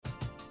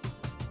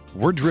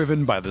We're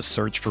driven by the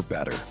search for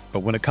better. But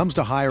when it comes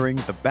to hiring,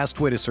 the best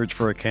way to search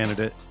for a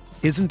candidate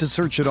isn't to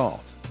search at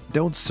all.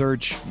 Don't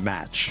search,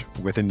 match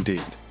with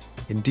Indeed.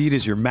 Indeed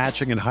is your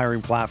matching and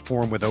hiring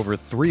platform with over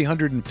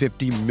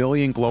 350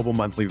 million global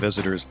monthly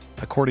visitors,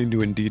 according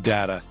to Indeed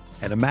data,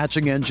 and a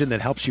matching engine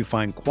that helps you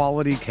find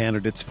quality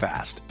candidates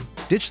fast.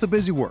 Ditch the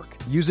busy work.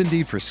 Use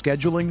Indeed for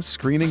scheduling,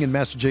 screening, and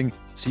messaging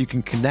so you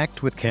can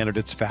connect with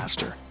candidates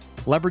faster.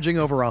 Leveraging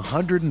over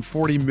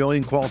 140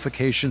 million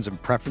qualifications and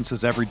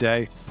preferences every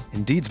day,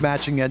 Indeed's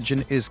matching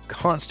engine is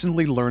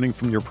constantly learning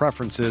from your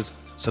preferences,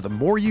 so the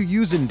more you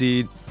use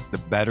Indeed, the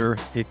better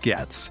it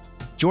gets.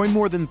 Join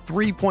more than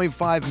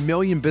 3.5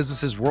 million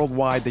businesses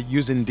worldwide that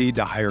use Indeed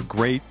to hire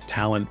great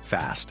talent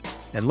fast.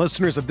 And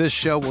listeners of this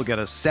show will get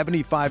a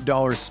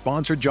 $75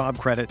 sponsored job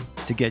credit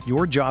to get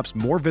your jobs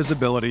more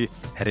visibility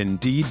at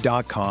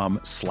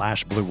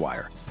Indeed.com/Blue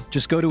Wire.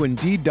 Just go to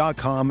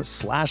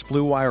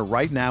Indeed.com/Blue Wire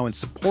right now and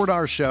support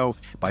our show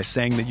by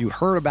saying that you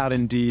heard about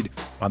Indeed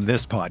on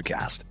this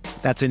podcast.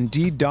 That's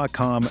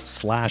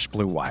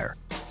Indeed.com/Blue Wire.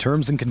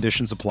 Terms and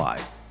conditions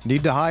apply.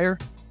 Need to hire?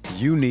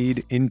 You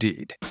need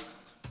Indeed.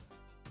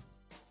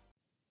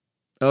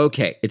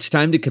 Okay, it's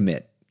time to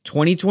commit.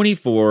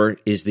 2024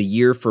 is the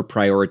year for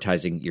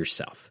prioritizing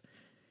yourself.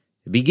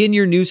 Begin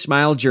your new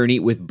smile journey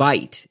with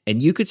Byte,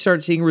 and you could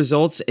start seeing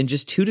results in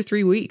just 2 to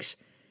 3 weeks.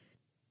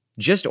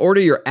 Just order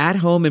your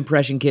at-home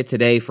impression kit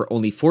today for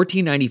only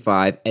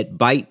 $14.95 at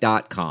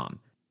Byte.com.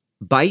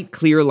 Byte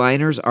clear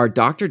aligners are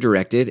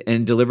doctor-directed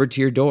and delivered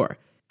to your door.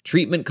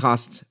 Treatment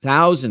costs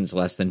thousands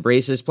less than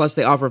braces, plus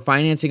they offer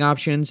financing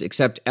options,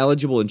 accept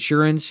eligible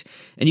insurance,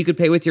 and you could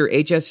pay with your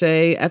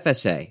HSA,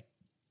 FSA.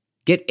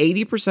 Get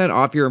 80%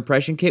 off your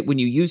impression kit when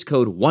you use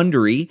code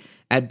WONDERY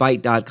at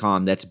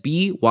Byte.com. That's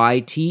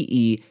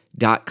BYTE.com.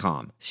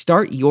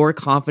 Start your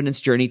confidence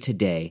journey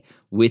today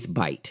with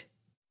Byte.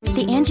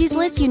 The Angie's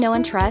List you know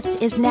and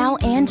trust is now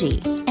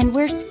Angie, and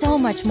we're so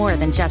much more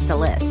than just a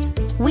list.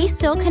 We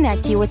still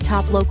connect you with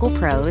top local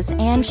pros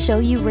and show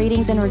you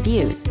ratings and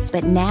reviews,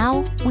 but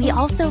now we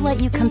also let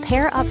you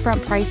compare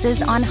upfront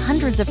prices on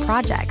hundreds of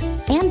projects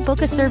and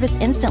book a service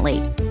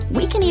instantly.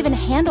 We can even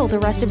handle the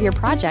rest of your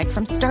project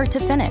from start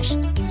to finish.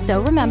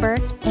 So remember,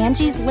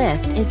 Angie's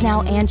List is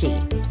now Angie,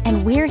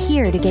 and we're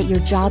here to get your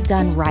job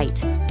done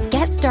right.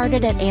 Get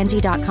started at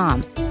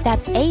Angie.com.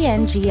 That's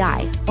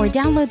ANGI, or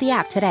download the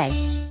app today.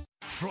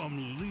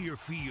 From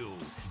Learfield,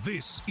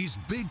 this is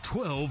Big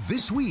 12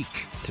 This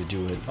Week. To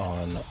do it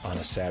on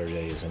a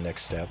Saturday is the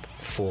next step.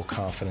 Full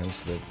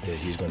confidence that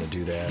he's going to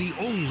do that. The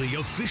only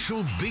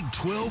official Big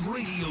 12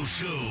 radio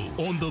show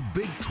on the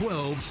Big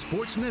 12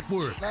 Sports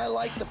Network. I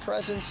like the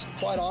presence,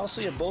 quite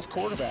honestly, of both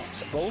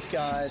quarterbacks. Both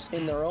guys,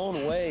 in their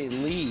own way,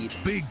 lead.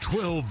 Big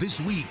 12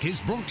 This Week is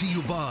brought to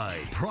you by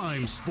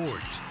Prime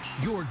Sport,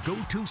 your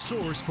go-to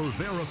source for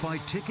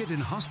verified ticket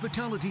and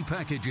hospitality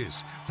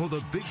packages for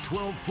the Big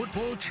 12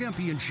 Football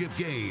Championship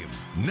game.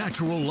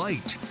 Natural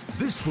Light.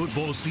 This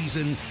football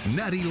season,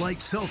 Natty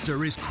Light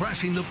Seltzer is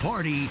crashing the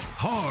party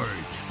hard.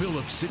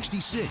 Phillips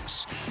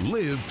 66.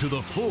 Live to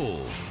the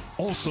full.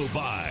 Also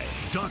by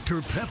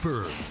Dr.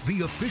 Pepper,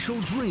 the official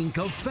drink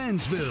of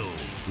Fansville.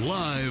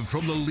 Live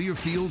from the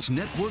Learfields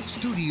Network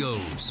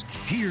studios,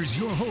 here's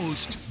your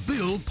host,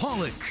 Bill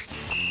Pollock.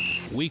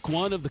 Week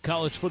 1 of the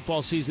college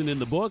football season in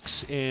the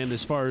books, and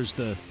as far as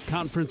the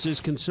conference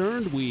is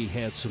concerned, we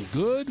had some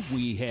good,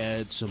 we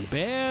had some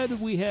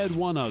bad, we had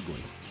one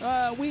ugly.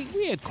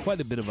 We had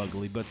quite a bit of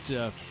ugly, but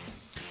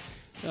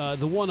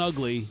the one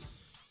ugly,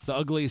 the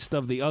ugliest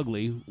of the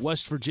ugly,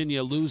 West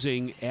Virginia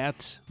losing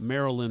at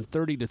Maryland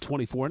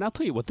 30-24. And I'll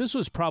tell you what, this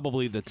was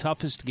probably the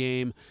toughest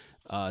game,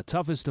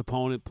 toughest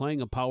opponent, playing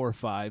a Power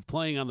 5,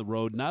 playing on the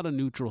road, not a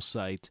neutral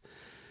site.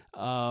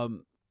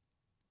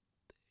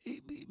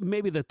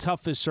 Maybe the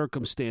toughest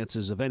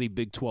circumstances of any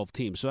Big 12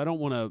 team. So I don't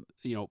want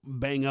to,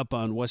 bang up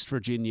on West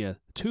Virginia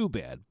too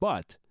bad.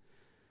 But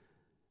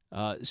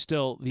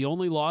still, the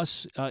only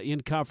loss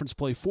in conference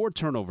play, 4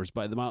 turnovers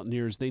by the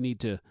Mountaineers. They need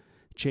to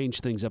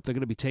change things up. They're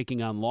going to be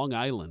taking on Long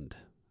Island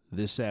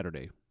this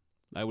Saturday.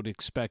 I would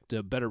expect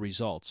better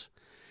results.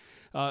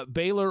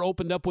 Baylor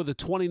opened up with a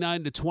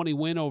 29-20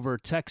 win over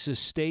Texas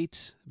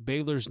State.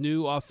 Baylor's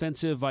new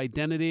offensive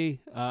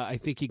identity, I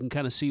think you can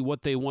kind of see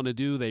what they want to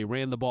do. They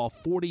ran the ball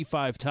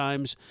 45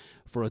 times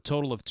for a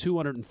total of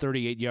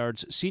 238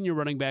 yards. Senior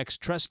running backs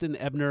Treston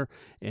Ebner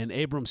and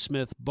Abram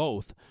Smith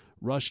both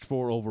rushed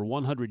for over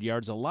 100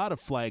 yards. A lot of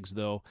flags,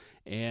 though,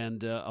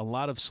 and a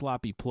lot of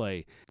sloppy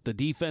play. The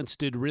defense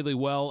did really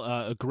well.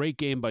 A great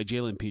game by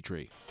Jalen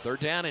Petrie. 3rd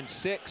down and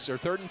 6, or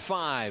 3rd and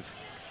 5.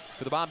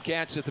 For the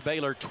Bobcats at the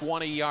Baylor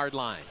 20-yard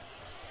line.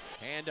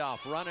 Handoff,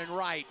 running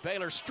right.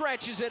 Baylor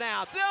stretches it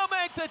out. They'll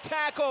make the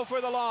tackle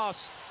for the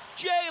loss.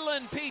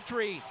 Jalen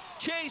Petrie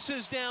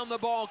chases down the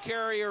ball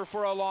carrier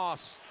for a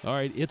loss. All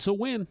right, it's a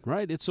win,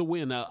 right? It's a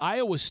win.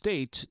 Iowa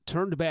State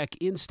turned back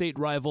in-state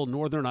rival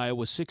Northern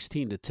Iowa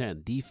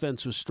 16-10.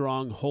 Defense was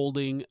strong,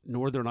 holding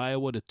Northern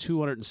Iowa to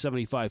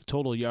 275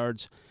 total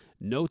yards.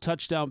 No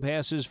touchdown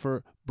passes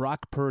for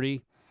Brock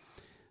Purdy.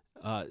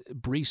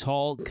 Breece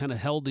Hall kind of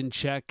held in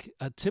check.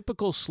 A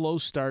typical slow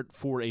start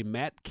for a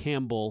Matt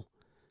Campbell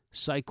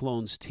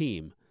Cyclones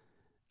team.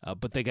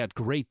 But they got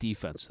great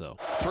defense, though.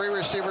 3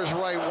 receivers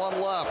right,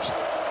 1 left.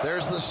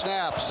 There's the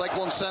snap.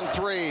 Cyclones send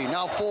 3,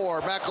 now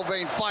 4.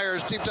 McIlvain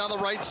fires deep down the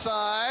right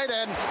side,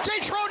 and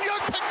Datrone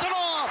Young picked it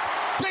off.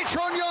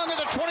 Datrone Young at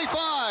the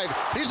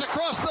 25. He's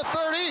across the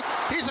 30.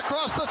 He's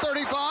across the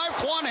 35.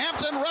 Quan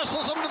Hampton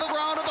wrestles him to the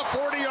ground at the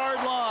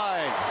 40-yard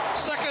line.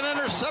 Second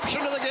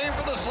interception of the game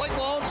for the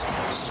Cyclones.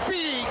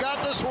 Speedy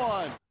got this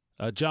one.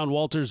 John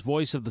Walters,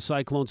 voice of the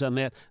Cyclones on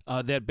that.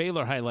 That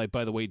Baylor highlight,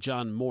 by the way,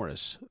 John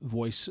Morris,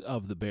 voice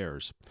of the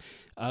Bears.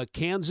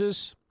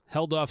 Kansas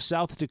held off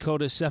South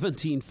Dakota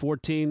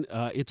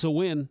 17-14. It's a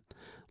win.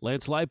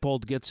 Lance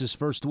Leipold gets his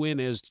first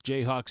win as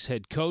Jayhawks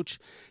head coach.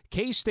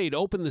 K-State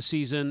opened the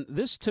season.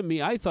 This, to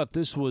me, I thought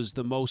this was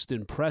the most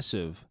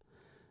impressive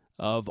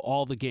of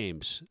all the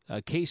games.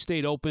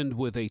 K-State opened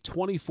with a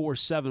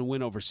 24-7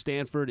 win over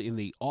Stanford in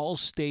the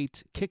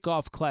All-State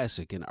Kickoff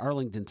Classic in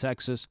Arlington,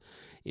 Texas.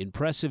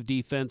 Impressive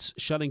defense,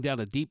 shutting down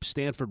a deep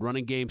Stanford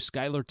running game.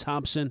 Skylar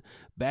Thompson,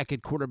 back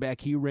at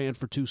quarterback, he ran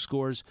for 2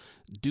 scores.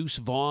 Deuce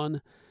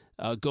Vaughn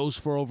goes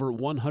for over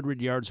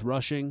 100 yards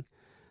rushing.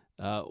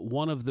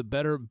 One of the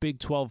better Big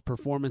 12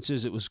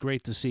 performances. It was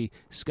great to see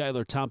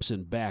Skylar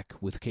Thompson back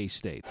with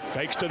K-State.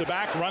 Fakes to the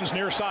back, runs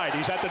near side.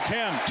 He's at the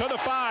 10, to the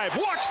 5,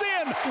 walks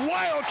in.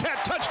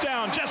 Wildcat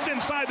touchdown just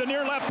inside the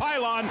near left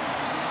pylon.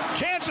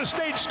 Kansas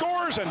State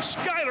scores, and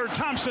Skylar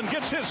Thompson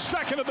gets his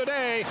second of the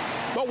day.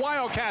 The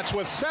Wildcats,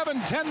 with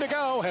 7:10 to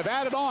go, have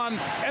added on,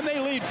 and they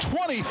lead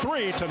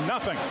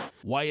 23-0.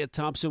 Wyatt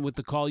Thompson with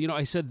the call. You know,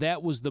 I said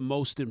that was the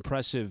most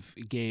impressive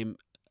game.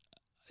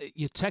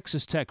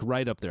 Texas Tech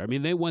right up there. I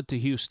mean, they went to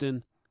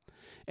Houston,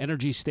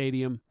 Energy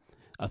Stadium,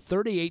 a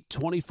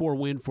 38-24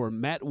 win for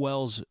Matt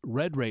Wells'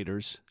 Red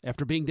Raiders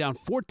after being down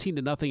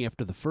 14-0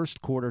 after the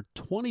first quarter,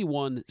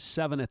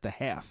 21-7 at the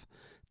half.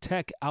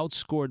 Tech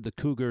outscored the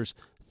Cougars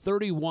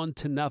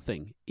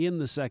 31-0 in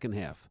the second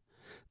half.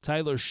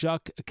 Tyler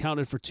Shuck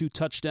accounted for 2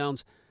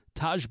 touchdowns.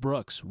 Taj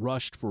Brooks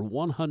rushed for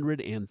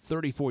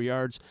 134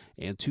 yards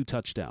and 2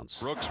 touchdowns.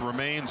 Brooks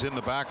remains in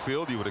the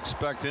backfield. You would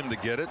expect him to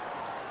get it.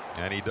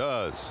 And he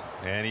does.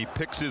 And he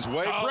picks his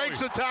way, breaks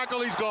the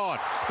tackle, he's gone.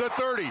 The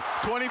 30,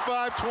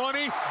 25,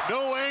 20,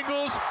 no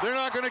angles, they're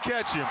not going to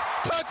catch him.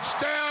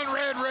 Touchdown,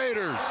 Red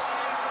Raiders.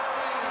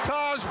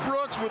 Taj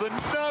Brooks with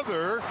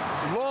another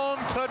long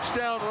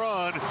touchdown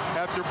run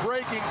after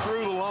breaking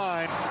through the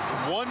line.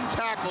 One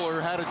tackler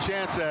had a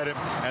chance at him,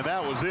 and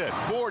that was it.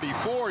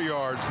 44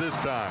 yards this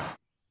time.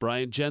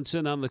 Brian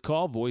Jensen on the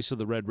call, voice of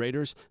the Red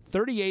Raiders.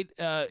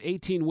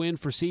 38-18 win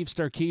for Steve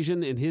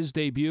Sarkisian in his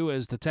debut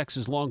as the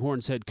Texas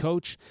Longhorns head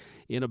coach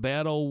in a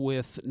battle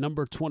with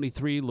number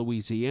 23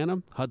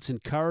 Louisiana. Hudson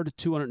Card,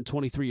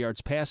 223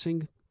 yards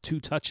passing, 2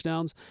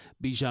 touchdowns.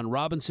 Bijan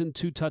Robinson,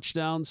 2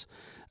 touchdowns,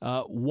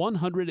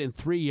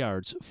 103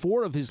 yards.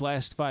 4 of his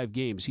last 5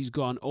 games, he's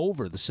gone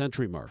over the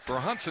century mark.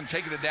 For Hudson,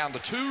 taking it down to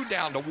 2,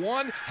 down to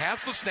 1,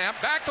 has the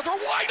snap, back to throw,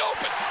 wide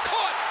open,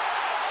 caught.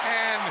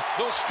 And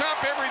they'll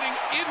stop everything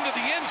into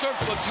the end zone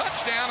for the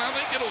touchdown. I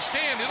think it'll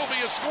stand. It'll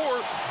be a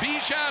score.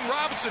 Bijan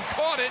Robinson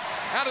caught it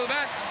out of the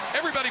back.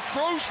 Everybody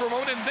froze for a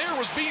moment, and there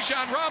was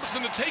Bijan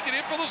Robinson to take it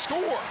in for the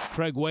score.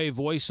 Craig Way,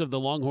 voice of the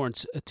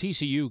Longhorns.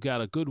 TCU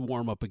got a good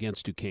warm-up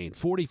against Duquesne.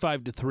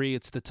 45-3.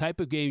 It's the type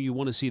of game you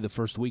want to see the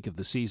first week of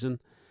the season.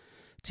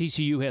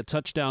 TCU had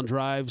touchdown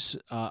drives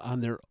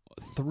on their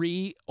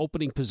 3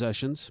 opening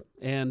possessions,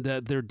 and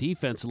their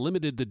defense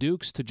limited the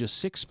Dukes to just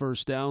 6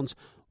 first downs,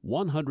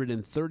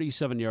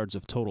 137 yards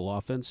of total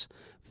offense,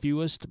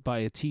 fewest by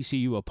a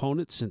TCU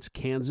opponent since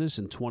Kansas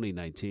in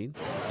 2019.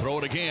 Throw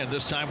it again,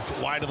 this time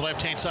wide to the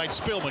left-hand side.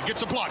 Spillman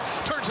gets a block,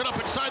 turns it up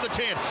inside the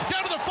 10,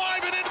 down to the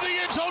 5 and into the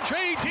end zone.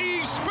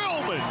 J.D.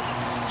 Spillman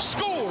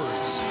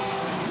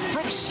scores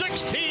from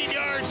 16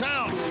 yards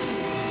out.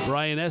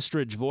 Brian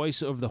Estridge,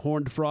 voice of the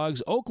Horned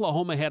Frogs.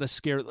 Oklahoma had a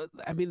scare.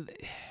 I mean,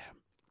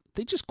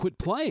 they just quit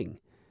playing.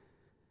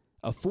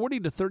 A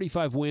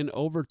 40-35 win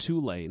over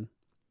Tulane.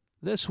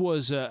 This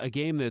was a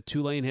game that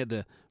Tulane had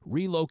to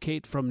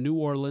relocate from New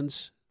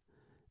Orleans.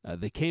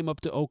 They came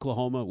up to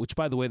Oklahoma, which,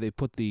 by the way, they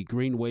put the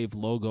Green Wave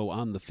logo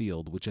on the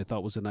field, which I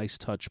thought was a nice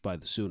touch by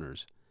the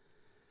Sooners.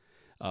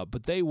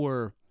 But they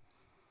were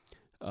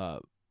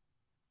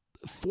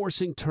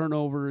forcing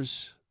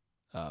turnovers.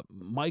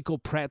 Michael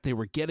Pratt, they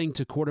were getting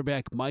to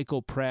quarterback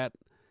Michael Pratt.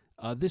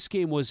 This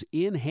game was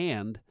in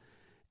hand,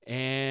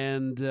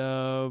 and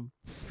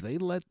they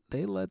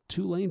let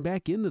Tulane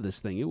back into this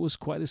thing. It was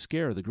quite a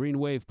scare. The Green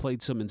Wave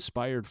played some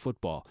inspired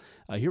football.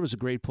 Here was a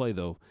great play,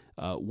 though.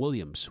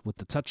 Williams with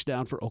the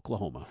touchdown for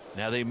Oklahoma.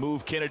 Now they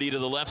move Kennedy to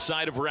the left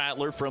side of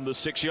Rattler from the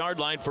 6-yard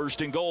line.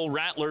 1st and goal.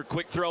 Rattler,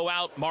 quick throw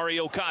out.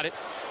 Mario caught it.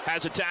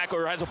 Has a tackle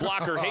or has a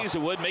blocker.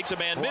 Hazelwood makes a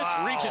man miss.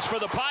 Reaches for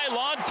the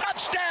pylon.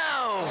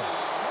 Touchdown!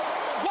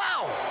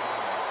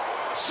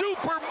 Wow!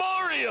 Super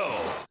Mario!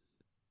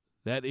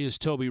 That is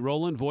Toby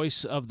Rowland,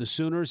 voice of the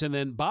Sooners. And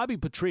then Bobby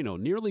Petrino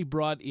nearly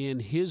brought in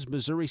his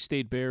Missouri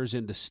State Bears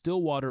into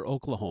Stillwater,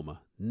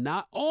 Oklahoma,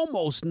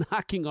 almost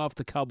knocking off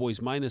the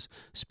Cowboys minus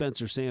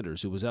Spencer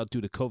Sanders, who was out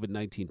due to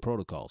COVID-19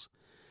 protocols.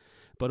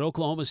 But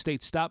Oklahoma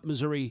State stopped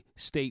Missouri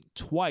State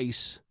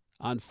twice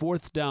on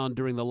fourth down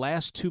during the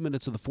last 2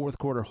 minutes of the fourth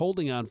quarter,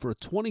 holding on for a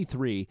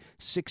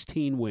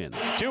 23-16 win.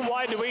 Two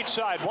wide to each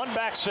side, one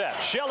back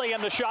set. Shelley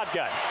in the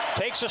shotgun.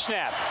 Takes a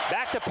snap.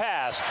 Back to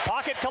pass.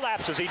 Pocket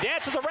collapses. He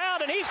dances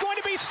around, and he's going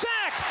to be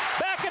sacked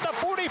back at the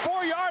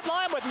 44-yard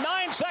line with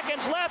 9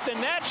 seconds left,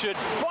 and that should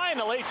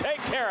finally take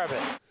care of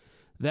it.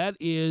 That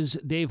is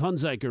Dave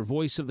Hunziker,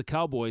 voice of the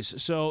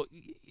Cowboys. So,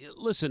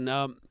 listen,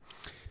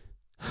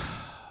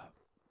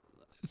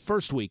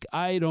 first week,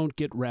 I don't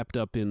get wrapped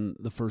up in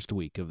the first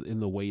week in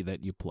the way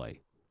that you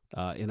play.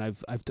 And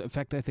in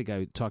fact, I think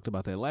I talked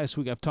about that last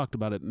week. I've talked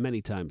about it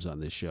many times on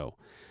this show.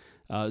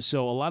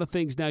 So a lot of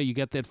things now, you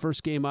get that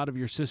first game out of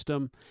your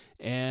system,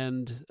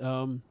 and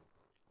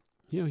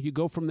you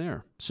go from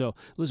there. So,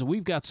 listen,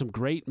 we've got some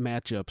great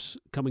matchups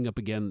coming up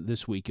again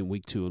this week in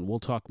Week 2, and we'll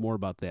talk more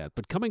about that.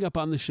 But coming up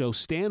on the show,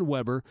 Stan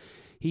Weber.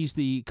 He's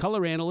the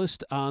color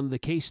analyst on the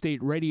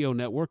K-State Radio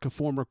Network, a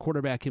former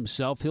quarterback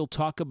himself. He'll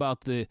talk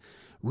about the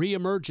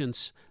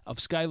reemergence of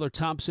Skylar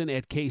Thompson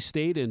at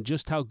K-State and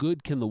just how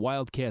good can the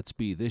Wildcats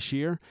be this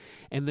year.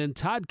 And then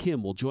Todd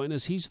Kim will join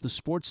us. He's the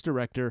sports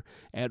director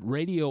at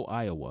Radio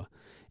Iowa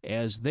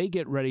as they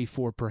get ready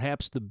for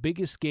perhaps the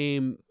biggest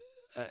game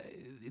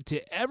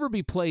to ever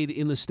be played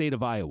in the state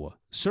of Iowa,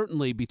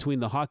 certainly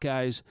between the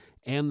Hawkeyes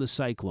and the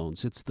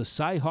Cyclones. It's the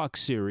Cy-Hawk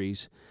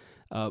Series.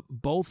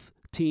 Both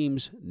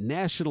teams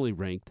nationally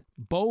ranked,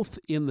 both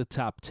in the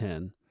top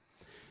 10.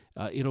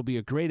 It'll be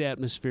a great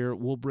atmosphere.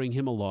 We'll bring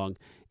him along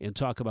and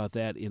talk about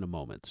that in a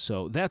moment.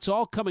 So that's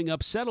all coming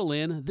up. Settle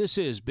in. This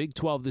is Big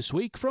 12 This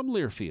Week from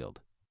Learfield.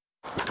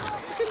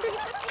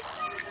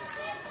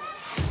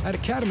 At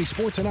Academy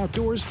Sports and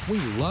Outdoors, we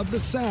love the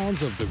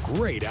sounds of the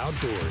great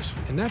outdoors.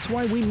 And that's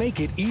why we make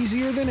it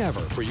easier than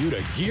ever for you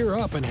to gear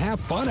up and have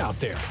fun out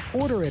there.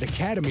 Order at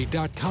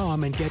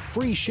academy.com and get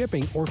free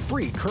shipping or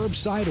free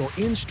curbside or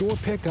in-store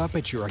pickup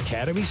at your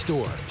Academy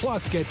store.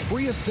 Plus, get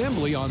free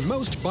assembly on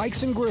most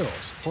bikes and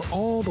grills for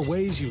all the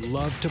ways you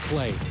love to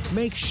play.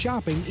 Make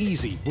shopping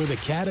easy with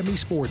Academy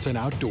Sports and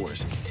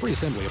Outdoors. Free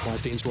assembly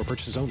applies to in-store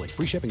purchases only.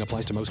 Free shipping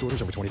applies to most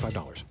orders over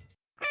 $25.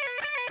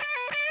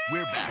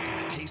 We're back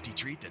with a tasty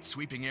treat that's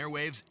sweeping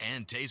airwaves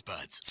and taste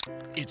buds.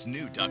 It's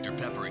new Dr.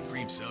 Pepper and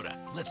Cream Soda.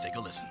 Let's take a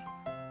listen.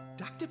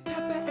 Dr.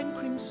 Pepper and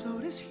Cream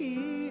Soda's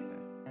here.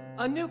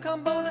 A new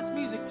combo that's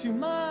music to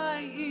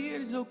my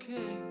ears,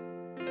 okay.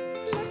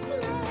 Let's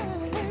play.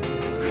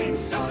 Cream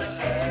Soda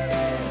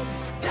and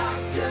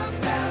Dr.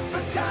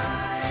 Pepper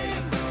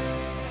time.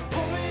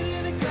 Pour it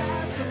in a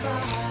glass of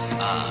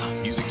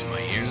ice. Music to my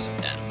ears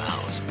and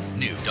mouth.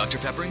 New Dr.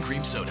 Pepper and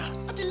Cream Soda.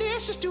 A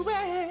delicious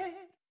duet.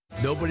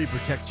 Nobody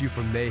protects you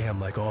from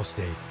mayhem like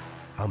Allstate.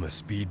 I'm a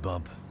speed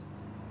bump.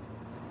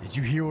 Did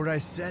you hear what I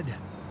said?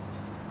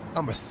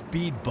 I'm a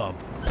speed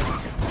bump.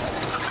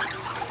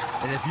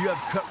 And if you have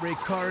cut-rate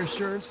car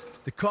insurance,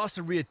 the cost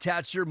to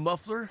reattach your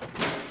muffler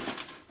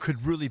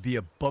could really be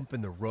a bump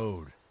in the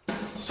road.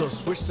 So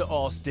switch to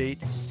Allstate,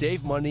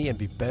 save money, and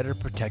be better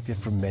protected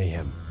from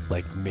mayhem,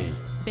 like me.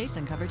 Based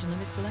on coverage and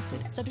limits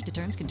selected. Subject to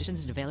terms,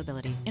 conditions, and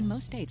availability. In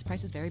most states,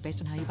 prices vary based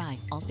on how you buy.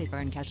 Allstate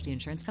Fire and Casualty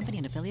Insurance Company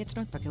and affiliates,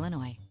 Northbrook,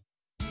 Illinois.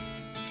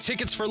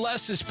 Tickets for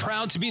Less is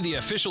proud to be the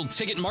official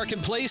ticket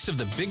marketplace of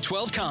the Big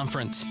 12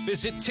 Conference.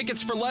 Visit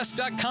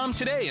ticketsforless.com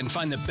today and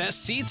find the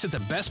best seats at the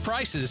best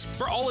prices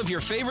for all of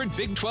your favorite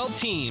Big 12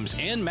 teams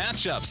and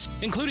matchups,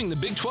 including the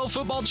Big 12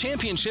 Football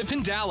Championship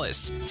in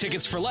Dallas.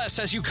 Tickets for Less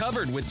has you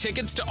covered with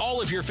tickets to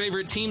all of your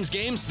favorite teams'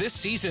 games this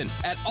season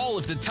at all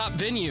of the top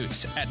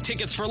venues. At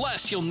Tickets for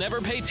Less, you'll never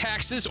pay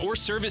taxes or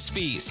service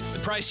fees. The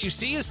price you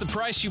see is the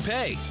price you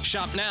pay.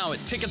 Shop now at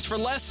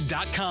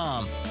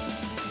ticketsforless.com.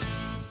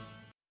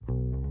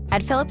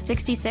 At Phillips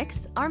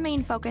 66, our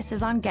main focus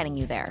is on getting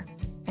you there.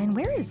 And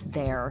where is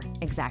there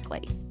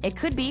exactly? It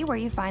could be where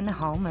you find the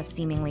home of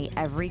seemingly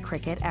every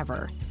cricket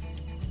ever.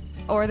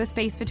 Or the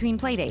space between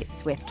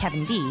playdates with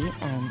Kevin D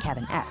and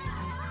Kevin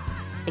S.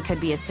 It could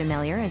be as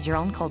familiar as your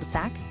own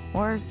cul-de-sac,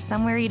 or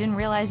somewhere you didn't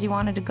realize you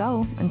wanted to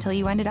go until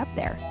you ended up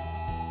there.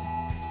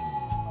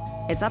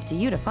 It's up to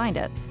you to find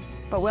it,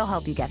 but we'll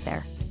help you get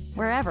there,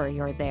 wherever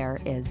your there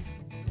is.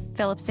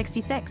 Phillips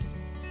 66.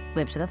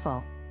 Live to the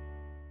full.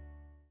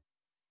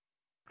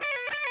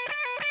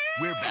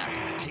 We're back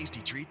with a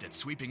tasty treat that's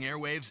sweeping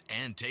airwaves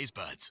and taste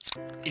buds.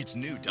 It's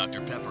new Dr.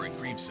 Pepper and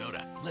Cream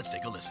Soda. Let's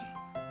take a listen.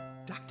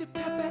 Dr.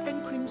 Pepper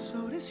and Cream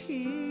Soda's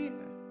here.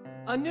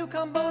 A new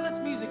combo that's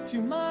music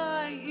to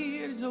my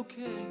ears,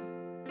 okay.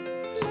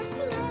 Let's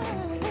play.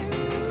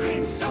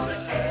 Cream Soda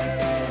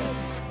and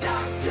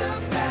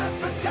Dr.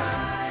 Pepper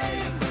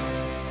time.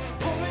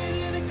 Pour it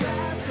in a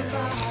glass of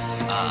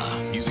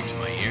ice. Music to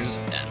my ears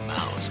and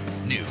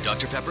mouth. New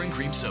Dr. Pepper and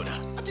Cream Soda.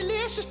 A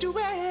delicious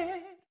duet.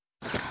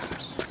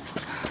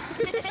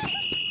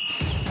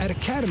 At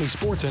Academy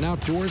Sports and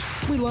Outdoors,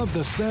 we love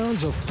the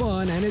sounds of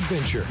fun and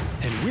adventure,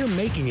 and we're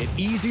making it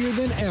easier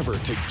than ever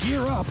to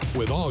gear up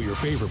with all your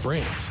favorite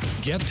brands.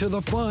 Get to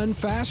the fun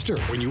faster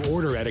when you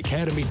order at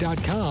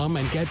academy.com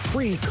and get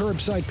free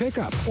curbside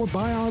pickup, or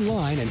buy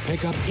online and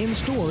pick up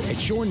in-store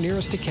at your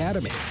nearest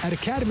Academy. At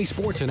Academy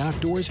Sports and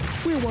Outdoors,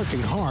 we're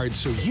working hard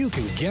so you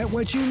can get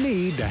what you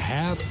need to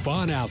have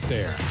fun out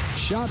there.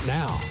 Shop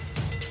now.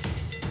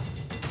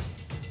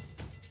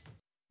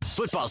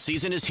 Football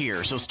season is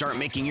here, so start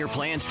making your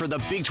plans for the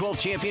Big 12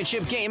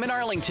 Championship game in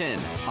Arlington.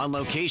 On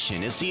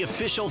Location is the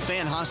official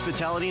fan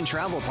hospitality and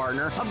travel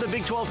partner of the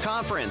Big 12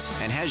 Conference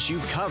and has you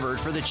covered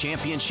for the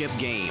championship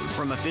game.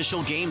 From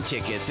official game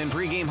tickets and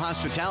pregame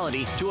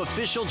hospitality to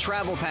official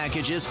travel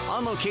packages,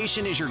 On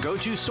Location is your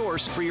go-to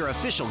source for your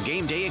official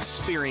game day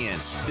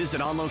experience. Visit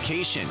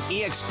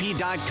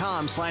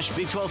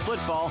OnLocationEXP.com/Big 12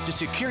 football to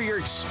secure your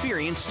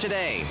experience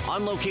today.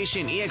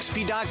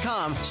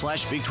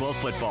 OnLocationEXP.com/Big 12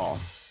 football.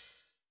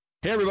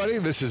 Hey everybody,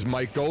 this is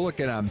Mike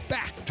Golick, and I'm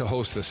back to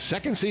host the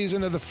second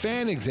season of the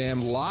Fan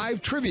Exam live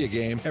trivia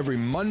game every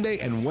Monday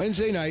and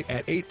Wednesday night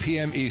at 8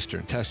 p.m.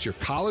 Eastern. Test your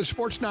college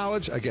sports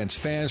knowledge against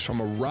fans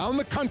from around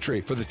the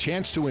country for the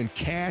chance to win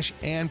cash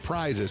and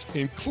prizes,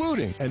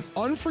 including an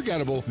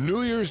unforgettable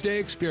New Year's Day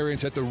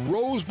experience at the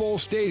Rose Bowl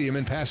Stadium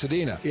in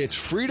Pasadena. It's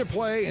free to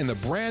play in the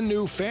brand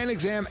new Fan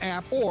Exam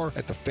app or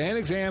at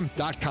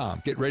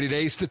thefanexam.com. Get ready to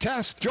ace the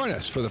test. Join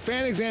us for the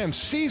Fan Exam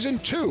Season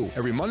 2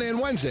 every Monday and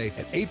Wednesday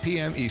at 8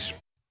 p.m. Eastern.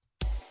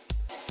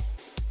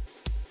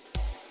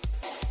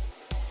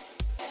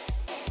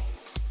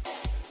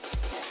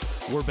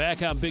 We're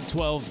back on Big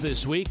 12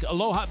 this week.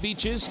 Aloha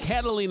Beaches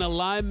Catalina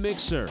Lime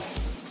Mixer.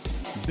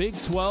 Big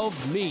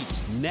 12 Meet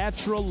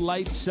Natural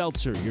Light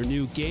Seltzer, your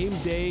new game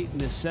day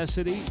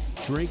necessity.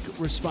 Drink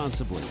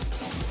responsibly.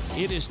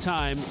 It is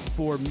time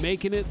for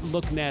making it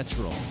look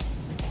natural.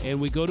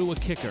 And we go to a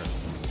kicker.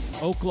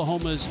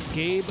 Oklahoma's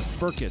Gabe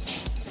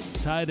Brkic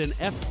tied an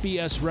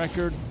FBS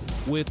record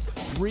with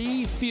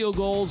 3 field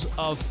goals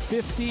of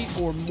 50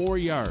 or more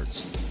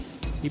yards.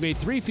 He made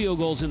 3 field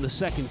goals in the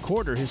second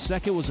quarter. His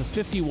second was a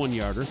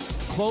 51-yarder.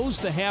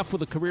 Closed the half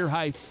with a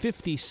career-high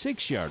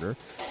 56-yarder.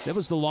 That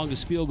was the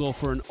longest field goal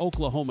for an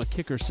Oklahoma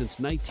kicker since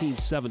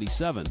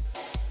 1977.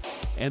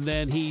 And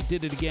then he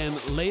did it again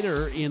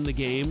later in the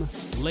game,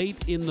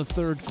 late in the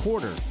third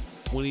quarter,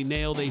 when he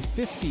nailed a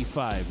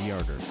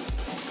 55-yarder.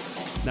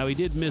 Now, he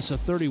did miss a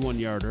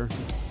 31-yarder,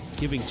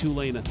 giving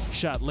Tulane a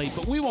shot late,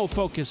 but we won't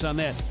focus on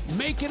that.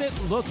 Making it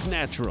look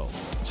natural.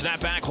 Snap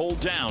back, hold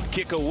down,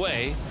 kick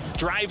away.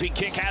 Driving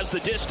kick has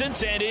the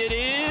distance, and it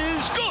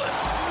is good.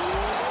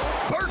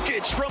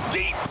 Brkic from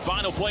deep.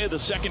 Final play of the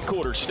second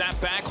quarter. Snap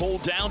back,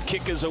 hold down,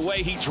 kick is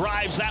away. He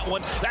drives that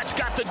one. That's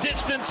got the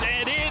distance,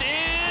 and it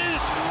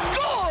is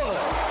good.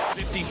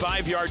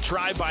 55-yard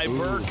try by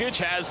Brkic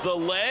has the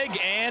leg,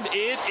 and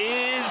it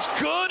is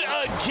good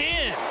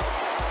again.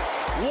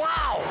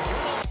 Wow.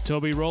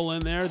 Toby, roll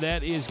in there.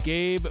 That is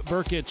Gabe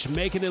Brkic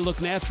making it look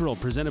natural,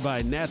 presented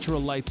by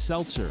Natural Light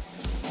Seltzer.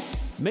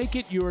 Make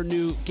it your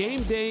new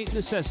game day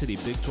necessity,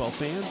 Big 12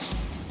 fans.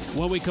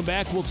 When we come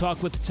back, we'll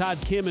talk with Todd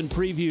Kim and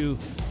preview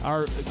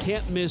our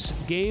can't-miss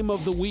game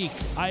of the week,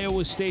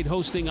 Iowa State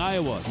hosting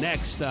Iowa,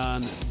 next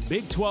on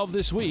Big 12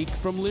 This Week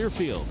from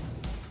Learfield.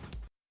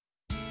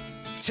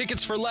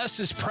 Tickets for Less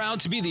is proud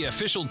to be the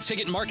official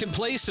ticket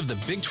marketplace of the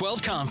Big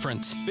 12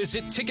 Conference.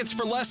 Visit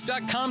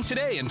ticketsforless.com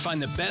today and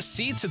find the best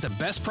seats at the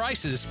best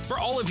prices for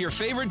all of your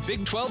favorite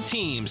Big 12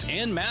 teams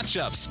and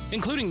matchups,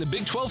 including the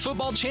Big 12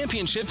 Football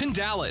Championship in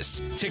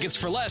Dallas. Tickets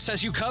for Less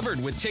has you covered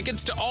with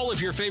tickets to all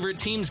of your favorite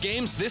teams'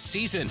 games this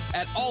season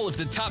at all of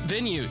the top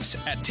venues.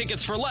 At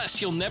Tickets for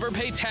Less, you'll never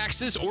pay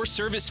taxes or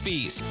service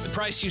fees. The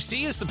price you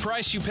see is the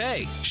price you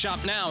pay. Shop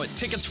now at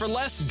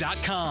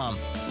ticketsforless.com.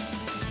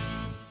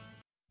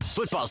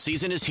 Football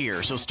season is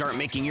here, so start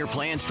making your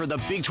plans for the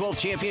Big 12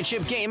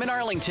 Championship game in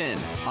Arlington.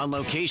 On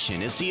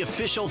Location is the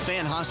official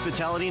fan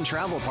hospitality and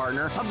travel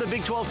partner of the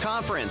Big 12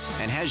 Conference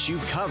and has you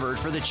covered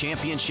for the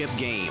championship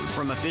game.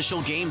 From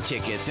official game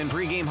tickets and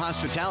pregame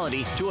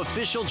hospitality to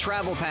official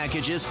travel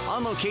packages,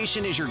 On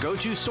Location is your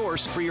go-to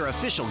source for your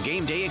official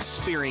game day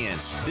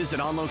experience. Visit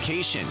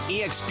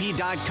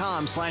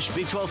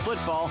OnLocationEXP.com/Big 12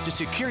 football to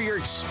secure your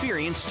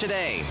experience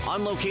today.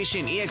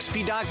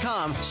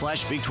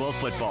 OnLocationEXP.com/Big 12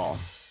 football.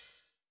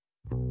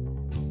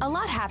 A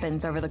lot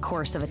happens over the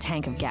course of a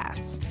tank of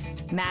gas.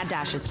 Mad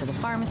dashes to the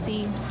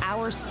pharmacy,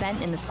 hours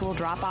spent in the school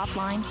drop-off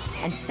line,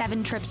 and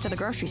 7 trips to the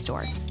grocery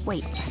store.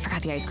 Wait, I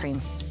forgot the ice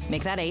cream.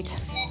 Make that 8.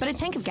 But a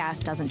tank of gas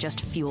doesn't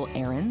just fuel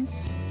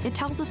errands. It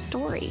tells a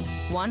story.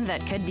 One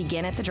that could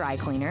begin at the dry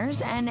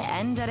cleaners and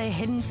end at a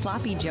hidden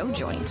Sloppy Joe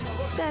joint.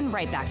 Then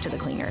right back to the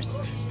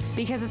cleaners.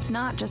 Because it's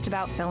not just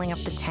about filling up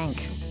the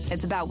tank.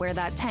 It's about where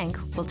that tank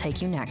will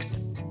take you next.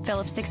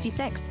 Phillips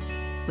 66.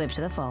 Live to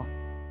the full.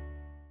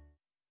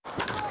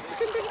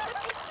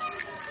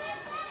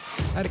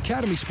 At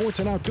Academy Sports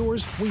and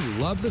Outdoors, we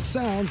love the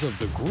sounds of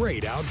the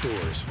great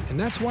outdoors. And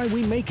that's why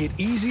we make it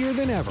easier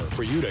than ever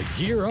for you to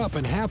gear up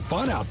and have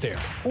fun out there.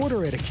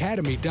 Order at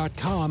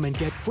academy.com and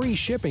get free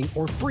shipping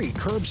or free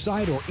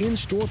curbside or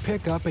in-store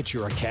pickup at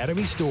your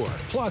Academy store.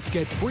 Plus,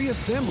 get free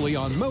assembly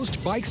on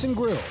most bikes and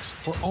grills.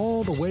 For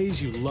all the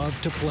ways you love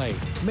to play,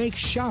 make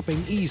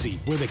shopping easy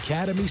with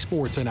Academy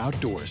Sports and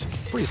Outdoors.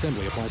 Free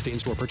assembly applies to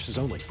in-store purchases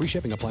only. Free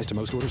shipping applies to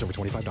most orders over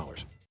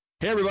 $25.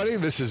 Hey everybody,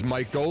 this is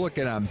Mike Golick,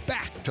 and I'm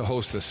back to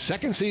host the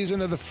second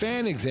season of the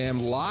Fan Exam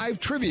live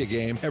trivia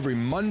game every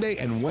Monday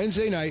and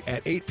Wednesday night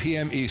at 8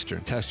 p.m.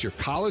 Eastern. Test your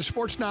college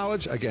sports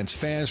knowledge against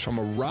fans from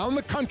around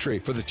the country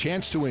for the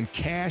chance to win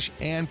cash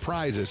and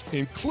prizes,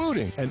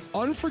 including an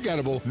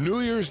unforgettable New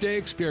Year's Day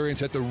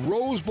experience at the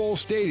Rose Bowl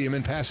Stadium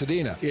in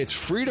Pasadena. It's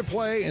free to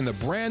play in the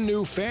brand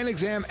new Fan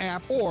Exam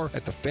app or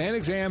at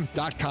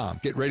thefanexam.com.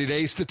 Get ready to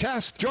ace the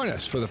test. Join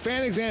us for the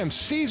Fan Exam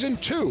Season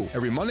 2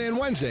 every Monday and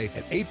Wednesday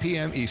at 8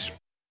 p.m. Eastern.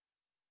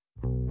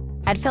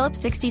 At Phillips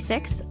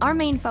 66, our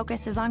main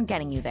focus is on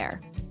getting you there.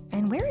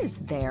 And where is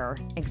there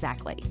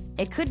exactly?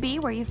 It could be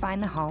where you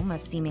find the home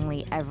of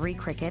seemingly every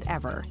cricket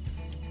ever.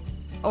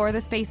 Or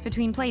the space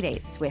between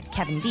playdates with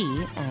Kevin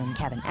D and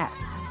Kevin S.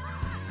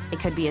 It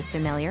could be as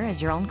familiar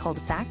as your own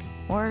cul-de-sac,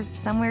 or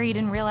somewhere you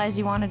didn't realize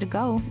you wanted to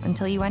go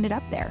until you ended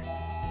up there.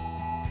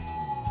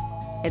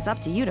 It's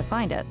up to you to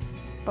find it,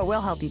 but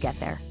we'll help you get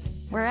there,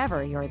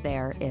 wherever your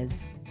there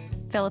is.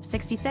 Phillips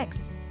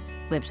 66.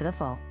 Live to the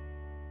full.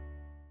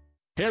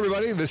 Hey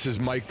everybody, this is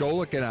Mike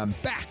Golick, and I'm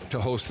back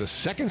to host the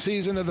second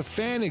season of the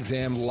Fan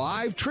Exam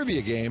live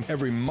trivia game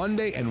every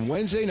Monday and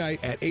Wednesday night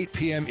at 8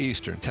 p.m.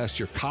 Eastern. Test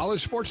your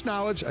college sports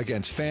knowledge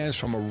against fans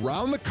from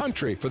around the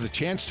country for the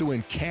chance to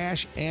win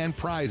cash and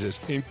prizes,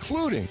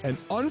 including an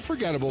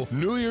unforgettable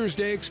New Year's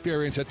Day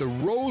experience at the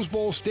Rose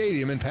Bowl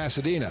Stadium in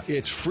Pasadena.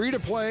 It's free to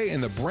play in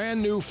the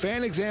brand new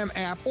Fan Exam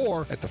app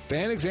or at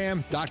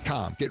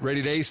thefanexam.com. Get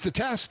ready to ace the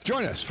test.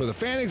 Join us for the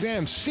Fan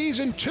Exam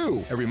Season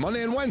 2 every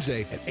Monday and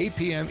Wednesday at 8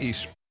 p.m.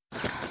 Eastern.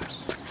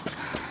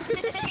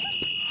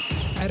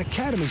 At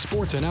Academy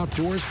Sports and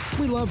Outdoors,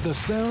 we love the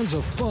sounds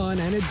of fun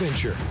and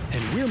adventure,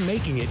 and we're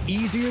making it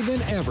easier than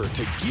ever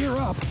to gear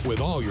up with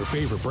all your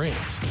favorite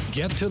brands.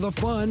 Get to the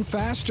fun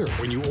faster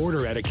when you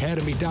order at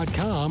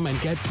academy.com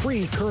and get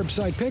free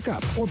curbside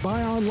pickup, or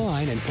buy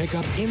online and pick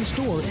up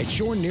in-store at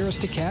your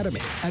nearest Academy.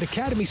 At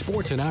Academy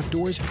Sports and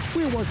Outdoors,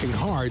 we're working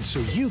hard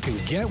so you can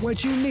get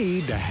what you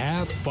need to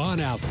have fun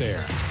out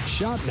there.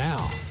 Shop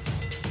now.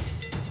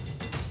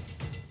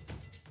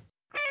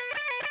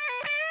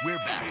 We're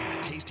back with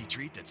a tasty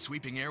treat that's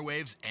sweeping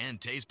airwaves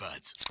and taste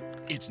buds.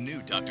 It's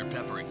new Dr.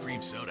 Pepper and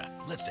Cream Soda.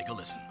 Let's take a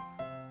listen.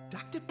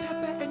 Dr.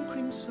 Pepper and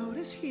Cream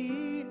Soda's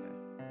here.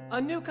 A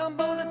new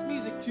combo that's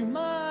music to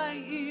my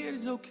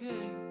ears,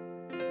 okay.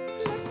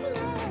 Let's play.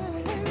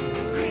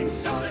 Cream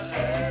Soda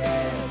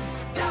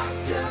and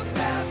Dr.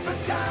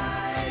 Pepper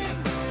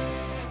time.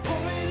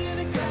 Pour it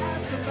in a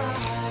glass of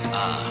ice.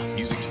 Ah,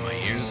 music to my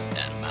ears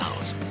and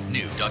mouth.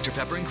 New Dr.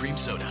 Pepper and Cream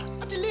Soda.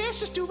 A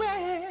delicious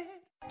duet.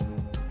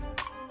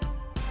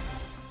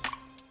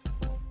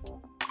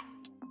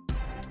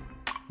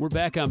 We're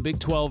back on Big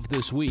 12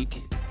 this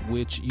week,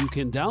 which you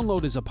can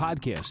download as a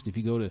podcast. If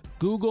you go to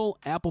Google,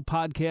 Apple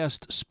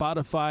Podcast,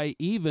 Spotify,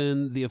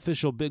 even the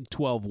official Big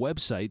 12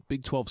 website,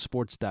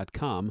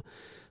 big12sports.com,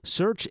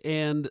 search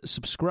and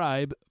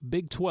subscribe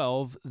Big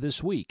 12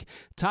 this week.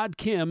 Todd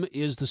Kim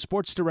is the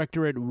sports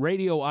director at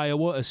Radio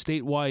Iowa, a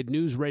statewide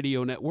news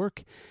radio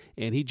network,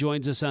 and he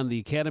joins us on the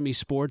Academy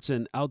Sports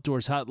and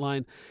Outdoors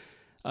Hotline.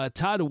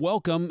 Todd,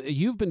 welcome.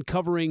 You've been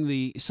covering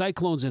the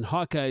Cyclones and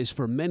Hawkeyes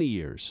for many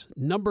years.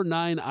 Number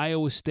 9,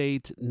 Iowa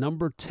State.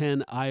 Number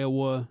 10,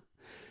 Iowa.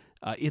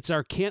 It's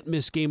our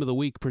can't-miss game of the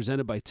week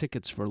presented by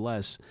Tickets for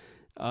Less.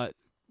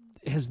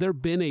 Has there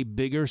been a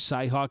bigger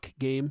Cy-Hawk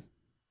game?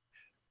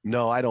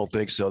 No, I don't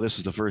think so. This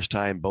is the first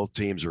time both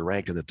teams are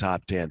ranked in the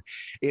top 10.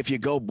 If you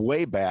go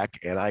way back,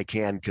 and I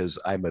can because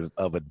I'm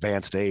of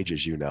advanced age,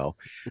 as you know,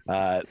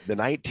 the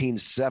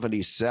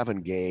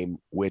 1977 game,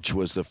 which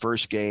was the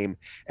first game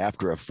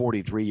after a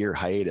 43-year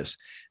hiatus,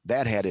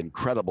 that had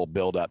incredible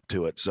buildup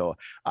to it. So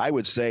I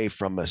would say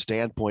from a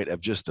standpoint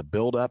of just the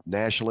buildup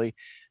nationally,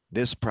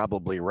 this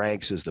probably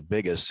ranks as the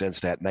biggest since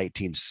that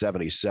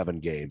 1977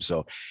 game.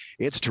 So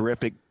it's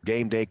terrific.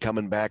 Game day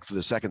coming back for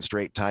the second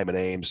straight time in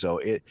Ames. So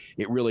it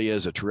really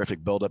is a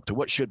terrific buildup to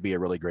what should be a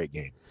really great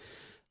game.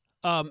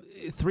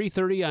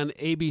 3:30 on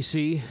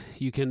ABC.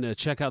 You can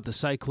check out the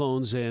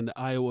Cyclones and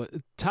Iowa.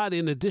 Todd,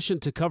 in addition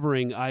to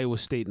covering Iowa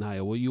State and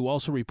Iowa, you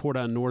also report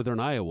on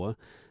Northern Iowa,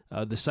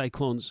 the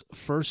Cyclones'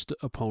 first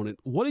opponent.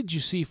 What did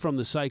you see from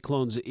the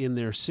Cyclones in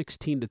their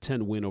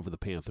 16-10 win over the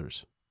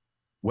Panthers?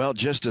 Well,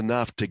 just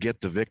enough to get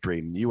the victory.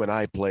 You and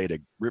I played a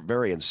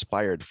very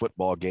inspired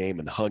football game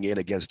and hung in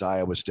against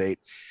Iowa State.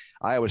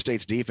 Iowa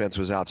State's defense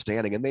was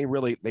outstanding, and they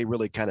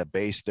really kind of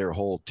based their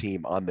whole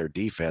team on their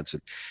defense.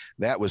 And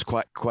that was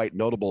quite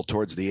notable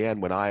towards the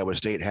end when Iowa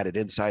State had it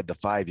inside the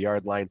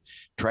 5-yard line,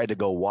 tried to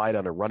go wide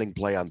on a running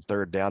play on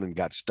 3rd down and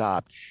got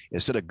stopped.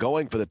 Instead of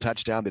going for the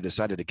touchdown, they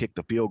decided to kick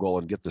the field goal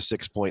and get the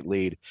 6-point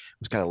lead. It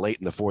was kind of late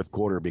in the 4th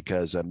quarter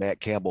because Matt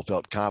Campbell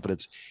felt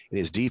confidence in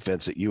his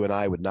defense that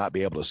UNI would not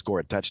be able to score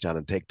a touchdown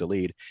and take the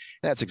lead.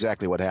 And that's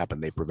exactly what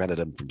happened. They prevented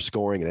them from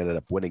scoring and ended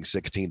up winning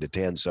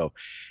 16-10. So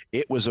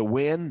it was a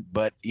win,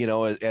 but,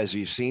 as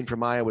you've seen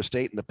from Iowa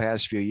State in the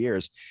past few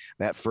years,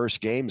 that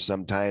first game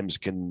sometimes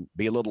can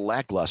be a little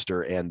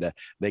lackluster, and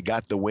they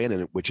got the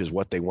win, which is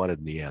what they wanted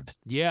in the end.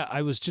 Yeah,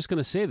 I was just going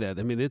to say that.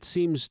 I mean, it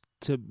seems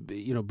to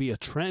be a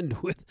trend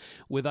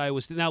with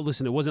Iowa State. Now,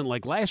 listen, it wasn't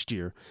like last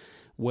year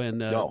when,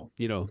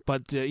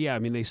 but I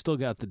mean, they still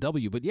got the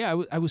W. But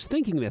yeah, I was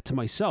thinking that to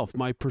myself.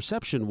 My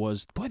perception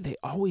was, boy, they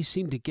always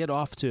seem to get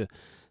off to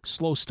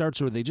slow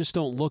starts, or they just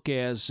don't look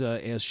as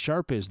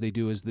sharp as they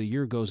do as the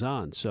year goes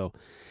on. So,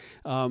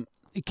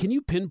 can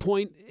you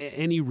pinpoint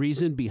any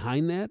reason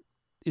behind that?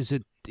 Is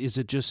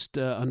it just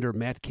under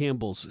Matt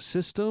Campbell's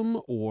system,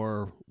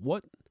 or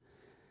what?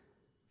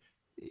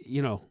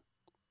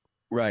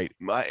 Right.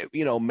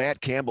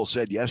 Matt Campbell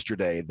said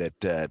yesterday that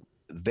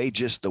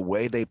the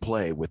way they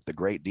play with the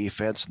great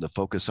defense and the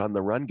focus on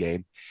the run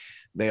game,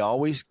 they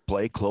always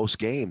play close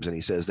games. And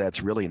he says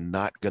that's really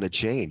not going to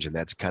change. And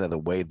that's kind of the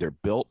way they're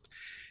built.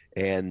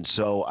 And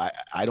so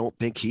I don't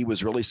think he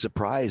was really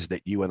surprised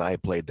that UNI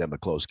played them a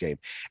close game.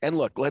 And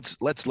look,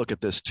 let's look at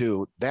this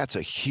too. That's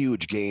a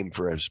huge game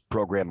for a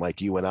program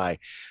like UNI.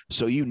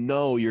 So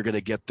you're going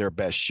to get their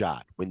best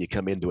shot when you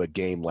come into a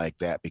game like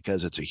that,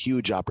 because it's a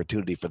huge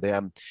opportunity for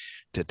them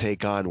to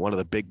take on one of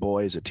the big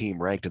boys, a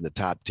team ranked in the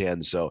top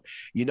 10. So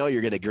you're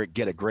going to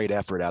get a great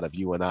effort out of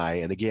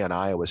UNI. And again,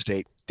 Iowa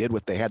State did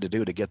what they had to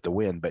do to get the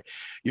win. But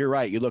you're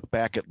right. You look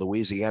back at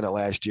Louisiana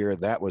last year,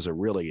 that was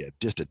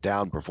just a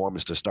down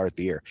performance to start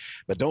the year.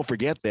 But don't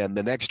forget then,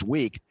 the next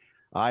week,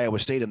 Iowa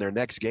State in their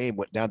next game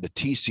went down to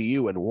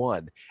TCU and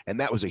won. And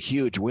that was a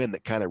huge win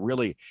that kind of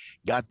really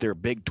got their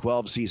Big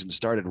 12 season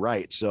started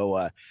right.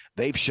 So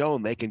they've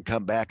shown they can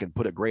come back and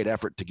put a great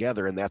effort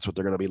together, and that's what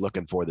they're going to be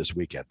looking for this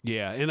weekend.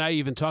 Yeah, and I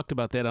even talked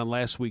about that on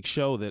last week's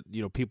show, that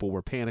people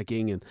were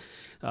panicking,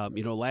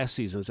 and last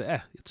season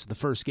it's the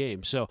first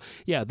game. So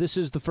yeah, this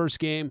is the first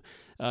game.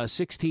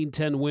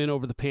 16-10 win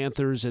over the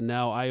Panthers, and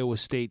now Iowa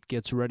State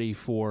gets ready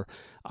for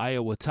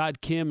Iowa. Todd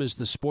Kim is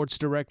the sports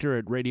director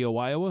at Radio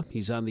Iowa.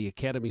 He's on the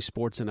Academy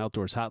Sports and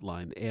Outdoors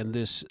hotline. And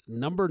this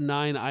number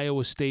 9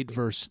 Iowa State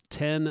versus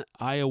 10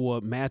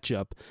 Iowa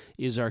matchup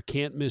is our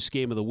can't-miss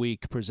game of the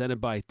week,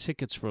 presented by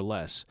Tickets for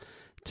Less.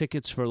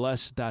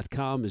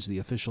 Ticketsforless.com is the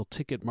official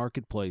ticket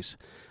marketplace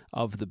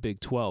of the Big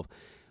 12.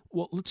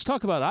 Well, let's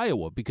talk about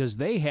Iowa, because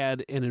they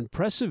had an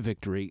impressive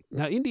victory.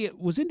 Now,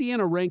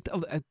 Indiana ranked?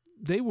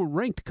 They were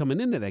ranked coming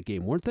into that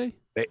game, weren't they?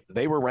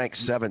 They were ranked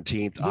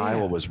 17th. Yeah.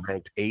 Iowa was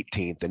ranked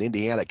 18th. And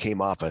Indiana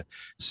came off a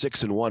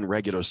 6-1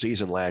 regular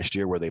season last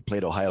year where they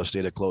played Ohio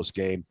State a close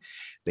game.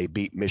 They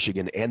beat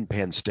Michigan and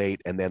Penn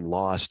State, and then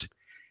lost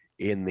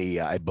in the,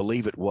 I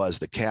believe it was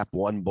the Cap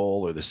One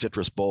Bowl or the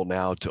Citrus Bowl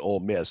now, to Ole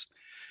Miss.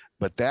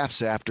 But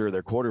that's after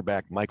their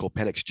quarterback, Michael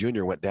Penix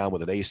Jr., went down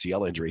with an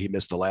ACL injury. He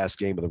missed the last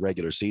game of the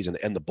regular season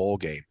and the bowl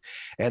game.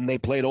 And they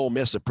played Ole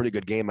Miss a pretty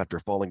good game after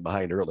falling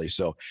behind early.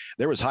 So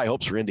there was high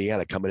hopes for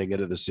Indiana coming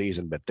into the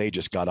season, but they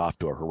just got off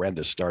to a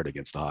horrendous start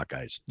against the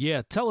Hawkeyes.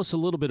 Yeah, tell us a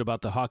little bit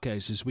about the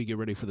Hawkeyes as we get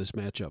ready for this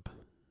matchup.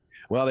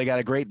 Well, they got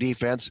a great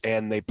defense,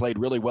 and they played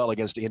really well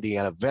against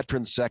Indiana.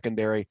 Veteran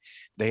secondary.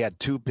 They had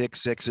 2 pick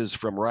sixes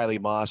from Riley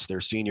Moss, their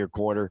senior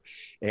corner,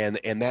 and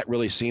that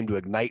really seemed to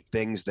ignite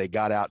things. They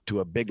got out to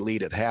a big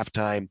lead at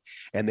halftime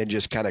and then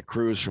just kind of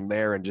cruised from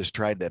there and just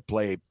tried to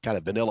play kind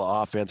of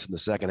vanilla offense in the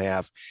second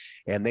half.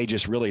 And they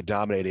just really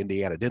dominated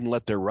Indiana. Didn't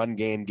let their run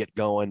game get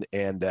going.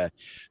 And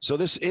so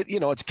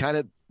it's kind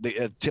of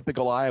the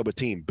typical Iowa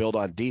team, built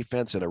on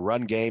defense and a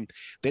run game.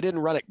 They didn't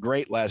run it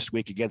great last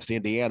week against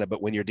Indiana,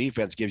 but when your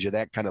defense gives you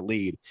that kind of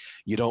lead,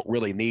 you don't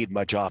really need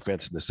much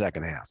offense in the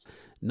second half.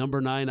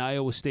 Number 9,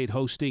 Iowa State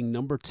hosting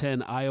number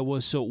 10,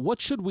 Iowa. So what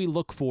should we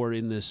look for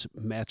in this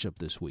matchup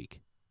this week?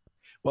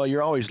 Well,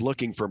 you're always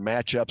looking for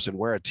matchups and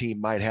where a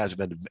team might have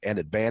an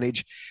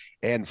advantage.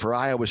 And for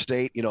Iowa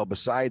State,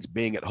 besides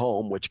being at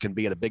home, which can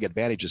be a big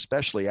advantage,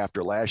 especially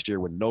after last year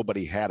when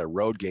nobody had a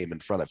road game in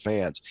front of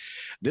fans,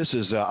 this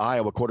is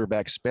Iowa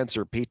quarterback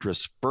Spencer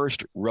Petras'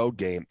 first road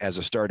game as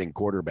a starting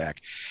quarterback.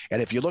 And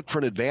if you look for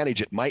an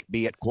advantage, it might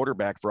be at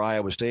quarterback for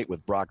Iowa State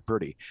with Brock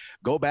Purdy.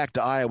 Go back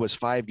to Iowa's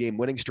 5-game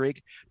winning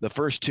streak. The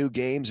first 2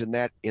 games in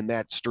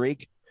that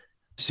streak,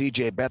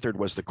 C.J. Beathard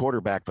was the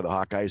quarterback for the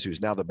Hawkeyes, who's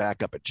now the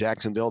backup at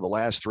Jacksonville. The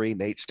last 3,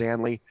 Nate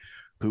Stanley,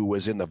 who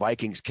was in the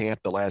Vikings camp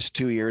the last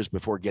 2 years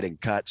before getting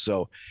cut.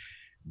 So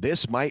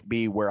this might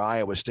be where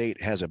Iowa State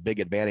has a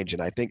big advantage.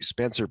 And I think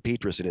Spencer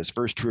Petras, in his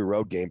first true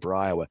road game for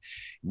Iowa,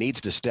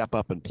 needs to step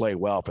up and play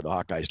well for the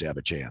Hawkeyes to have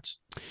a chance.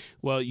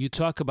 Well, you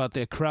talk about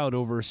that crowd,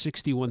 over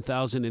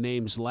 61,000 in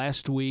Ames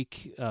last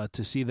week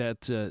to see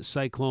that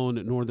Cyclone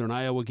Northern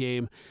Iowa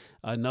game.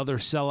 another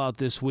sellout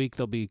this week.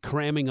 They'll be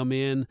cramming them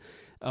in.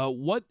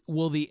 What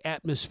will the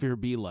atmosphere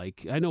be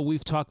like? I know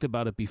we've talked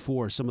about it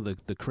before, some of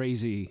the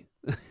crazy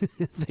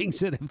things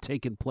that have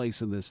taken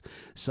place in this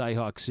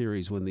Cy-Hawk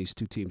series when these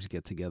two teams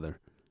get together.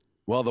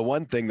 Well, the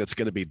one thing that's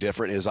going to be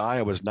different is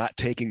Iowa's not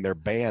taking their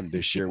band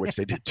this year, which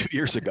they did 2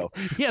 years ago.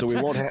 So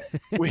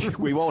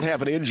we won't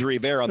have an injury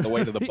there on the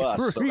way to the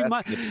bus.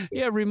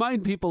 So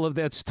remind people of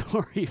that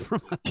story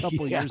from a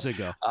couple years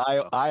ago.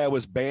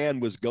 Iowa's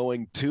band was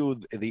going to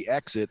the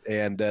exit,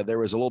 and there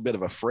was a little bit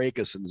of a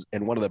fracas,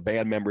 and one of the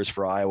band members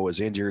for Iowa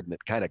was injured, and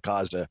it kind of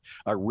caused a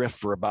rift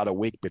for about a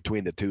week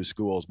between the two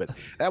schools. But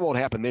that won't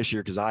happen this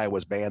year because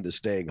Iowa's band is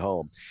staying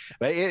home.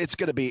 But it's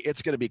going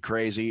to be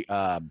crazy.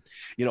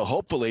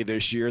 Hopefully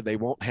this year they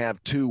won't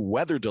have 2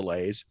 weather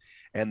delays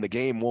and the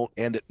game won't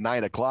end at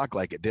 9:00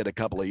 like it did a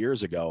couple of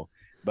years ago.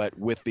 But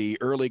with the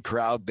early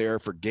crowd there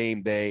for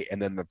game day and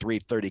then the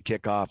 3:30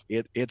 kickoff,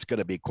 it's going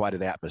to be quite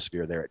an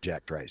atmosphere there at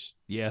Jack Trice.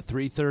 Yeah,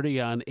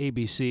 3:30 on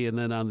ABC and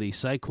then on the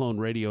Cyclone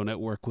Radio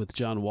Network with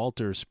John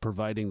Walters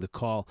providing the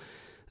call.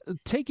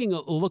 Taking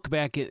a look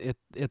back at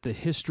the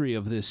history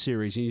of this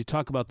series, and you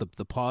talk about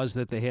the pause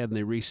that they had and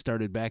they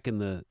restarted back in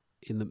the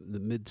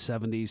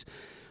mid-'70s.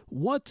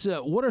 What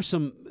are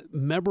some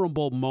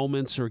memorable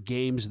moments or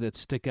games that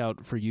stick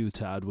out for you,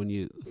 Todd, when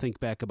you think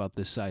back about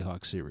this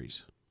Cy-Hawk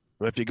series?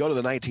 Well, if you go to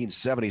the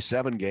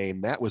 1977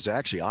 game, that was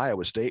actually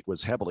Iowa State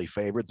was heavily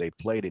favored. They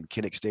played in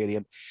Kinnick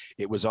Stadium.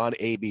 It was on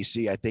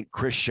ABC. I think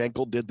Chris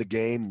Schenkel did the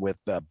game with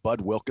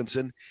Bud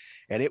Wilkinson,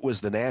 and it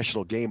was the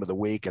national game of the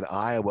week, and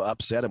Iowa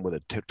upset him with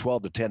a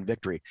 12-10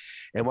 victory.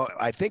 And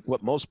I think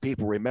what most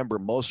people remember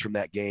most from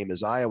that game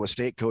is Iowa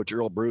State coach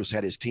Earl Bruce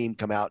had his team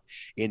come out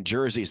in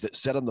jerseys that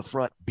said on the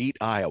front, "Beat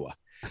Iowa."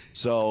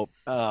 So,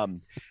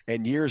 and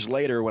years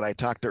later, when I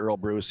talked to Earl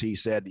Bruce, he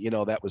said,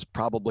 that was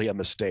probably a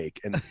mistake.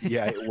 And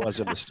yeah, it was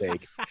a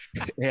mistake.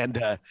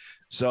 And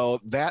so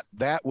that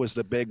was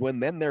the big one.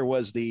 Then there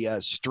was the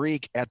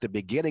streak at the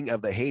beginning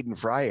of the Hayden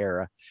Fry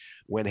era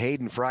when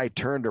Hayden Fry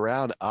turned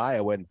around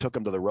Iowa and took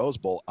them to the Rose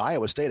Bowl.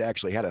 Iowa State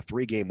actually had a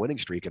 3-game winning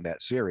streak in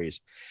that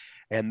series.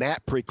 And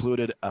that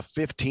precluded a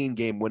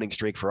 15-game winning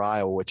streak for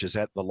Iowa, which is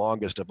at the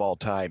longest of all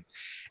time.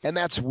 And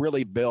that's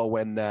really, Bill,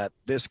 when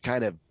this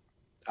kind of,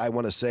 I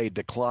want to say,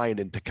 declined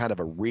into kind of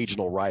a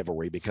regional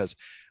rivalry because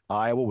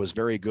Iowa was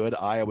very good.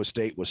 Iowa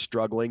State was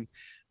struggling.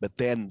 But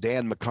then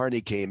Dan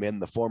McCarney came in,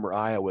 the former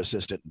Iowa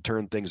assistant, and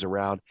turned things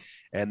around.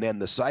 And then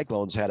the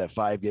Cyclones had a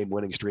 5-game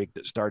winning streak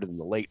that started in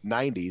the late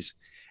 90s.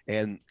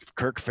 And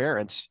Kirk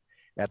Ferentz,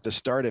 at the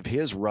start of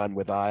his run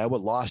with Iowa,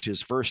 lost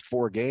his first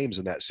 4 games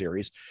in that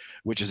series,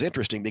 which is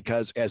interesting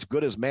because as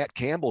good as Matt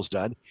Campbell's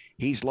done,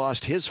 he's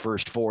lost his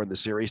first 4 in the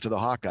series to the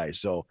Hawkeyes.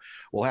 So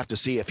we'll have to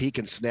see if he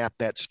can snap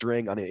that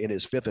string in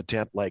his 5th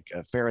attempt like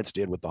Ferentz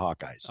did with the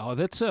Hawkeyes. Oh,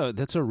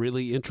 that's a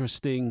really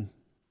interesting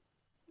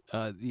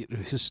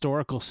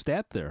historical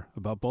stat there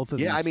about both of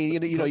these. Yeah, I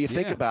mean, you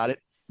think about it.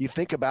 You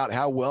think about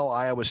how well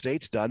Iowa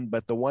State's done,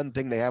 but the one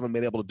thing they haven't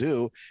been able to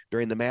do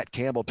during the Matt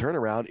Campbell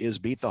turnaround is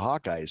beat the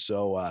Hawkeyes.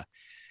 So,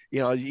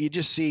 you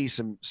just see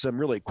some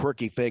really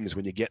quirky things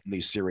when you get in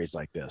these series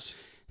like this.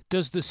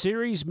 Does the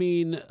series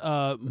mean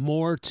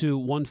more to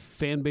one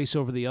fan base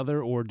over the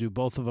other, or do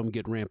both of them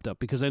get ramped up?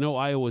 Because I know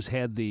Iowa's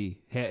had the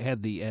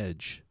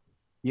edge.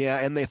 Yeah,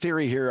 and the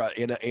theory here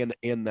in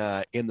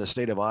the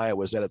state of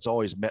Iowa is that it's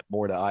always meant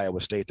more to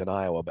Iowa State than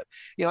Iowa. But,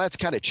 that's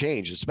kind of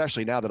changed,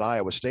 especially now that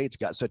Iowa State's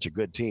got such a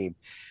good team.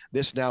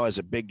 This now is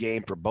a big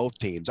game for both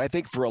teams. I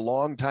think for a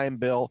long time,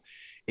 Bill,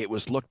 it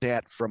was looked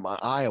at from an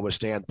Iowa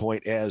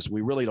standpoint as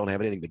we really don't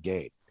have anything to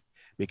gain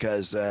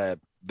because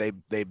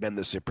they've been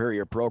the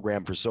superior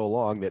program for so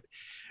long that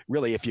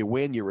really, if you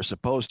win, you were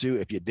supposed to.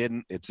 If you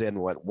didn't, it's in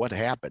what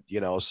happened,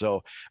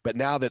 So, but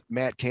now that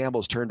Matt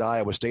Campbell's turned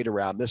Iowa State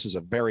around, this is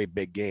a very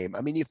big game.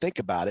 I mean, you think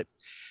about it.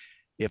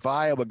 If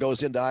Iowa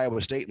goes into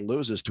Iowa State and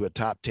loses to a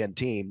top 10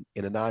 team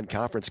in a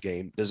non-conference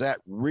game, does that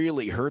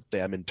really hurt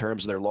them in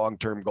terms of their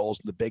long-term goals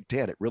in the Big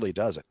Ten? It really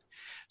doesn't.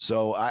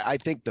 So I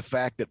think the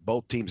fact that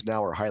both teams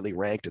now are highly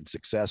ranked and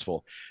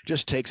successful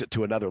just takes it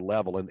to another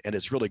level, and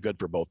it's really good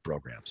for both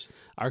programs.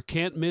 Our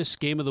can't-miss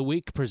game of the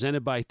week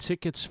presented by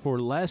Tickets for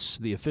Less,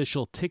 the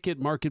official ticket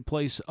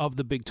marketplace of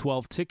the Big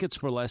 12,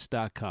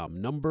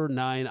 ticketsforless.com. Number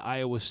 9,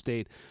 Iowa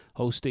State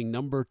hosting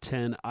number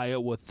 10,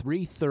 Iowa,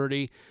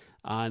 3:30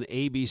 on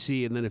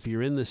ABC. And then if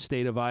you're in the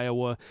state of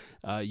Iowa,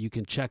 you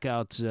can check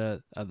out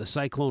the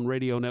Cyclone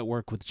Radio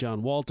Network with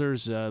John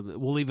Walters.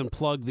 We'll even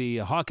plug the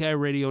Hawkeye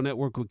Radio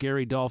Network with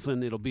Gary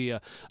Dolphin. It'll be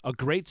a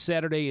great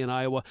Saturday in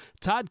Iowa.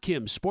 Todd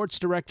Kim, sports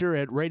director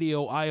at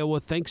Radio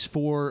Iowa, thanks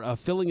for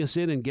filling us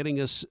in and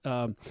getting us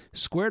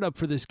squared up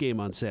for this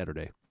game on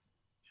Saturday.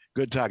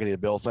 Good talking to you,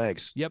 Bill.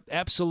 Thanks. Yep,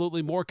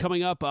 absolutely. More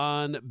coming up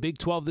on Big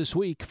 12 This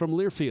Week from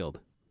Learfield.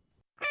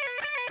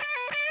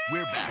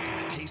 We're back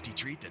with a tasty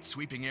treat that's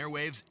sweeping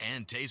airwaves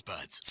and taste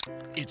buds.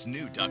 It's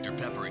new Dr.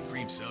 Pepper and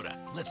Cream Soda.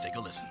 Let's take a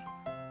listen.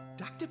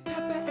 Dr.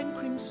 Pepper and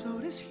Cream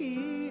Soda's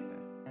here.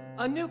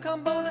 A new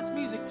combo that's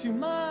music to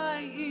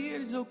my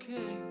ears,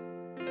 okay.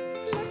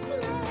 Let's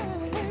play.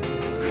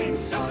 Cream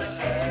Soda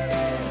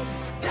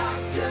and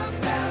Dr.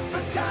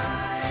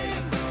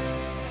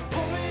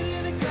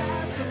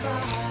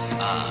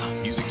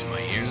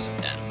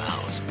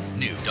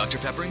 Dr.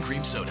 Pepper and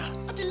Cream Soda.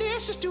 A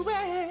delicious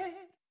duet.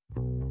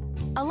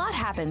 A lot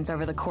happens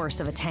over the course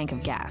of a tank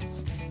of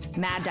gas.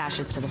 Mad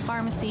dashes to the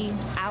pharmacy,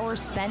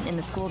 hours spent in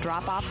the school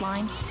drop-off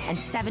line, and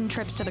 7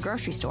 trips to the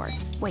grocery store.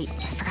 Wait,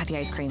 I forgot the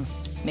ice cream.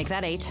 Make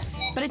that 8.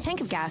 But a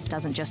tank of gas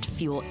doesn't just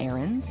fuel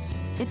errands.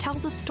 It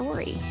tells a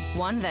story.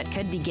 One that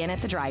could begin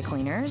at the dry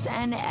cleaners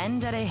and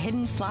end at a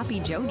hidden Sloppy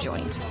Joe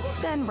joint.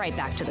 Then right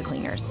back to the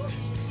cleaners.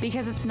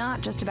 Because it's not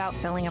just about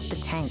filling up the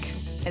tank.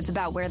 It's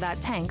about where that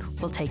tank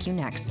will take you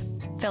next.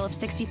 Phillips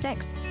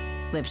 66.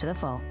 Live to the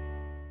full.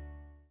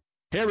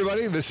 Hey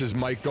everybody, this is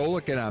Mike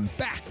Golick, and I'm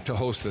back to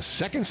host the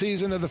second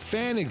season of the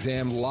Fan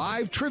Exam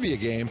live trivia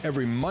game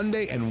every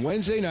Monday and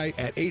Wednesday night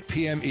at 8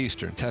 p.m.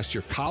 Eastern. Test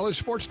your college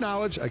sports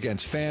knowledge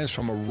against fans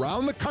from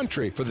around the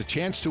country for the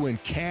chance to win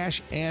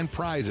cash and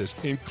prizes,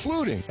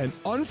 including an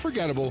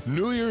unforgettable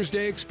New Year's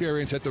Day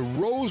experience at the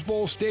Rose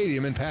Bowl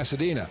Stadium in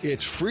Pasadena.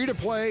 It's free to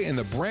play in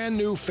the brand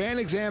new Fan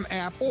Exam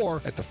app or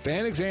at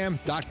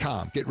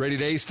thefanexam.com. Get ready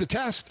to ace the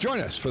test.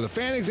 Join us for the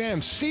Fan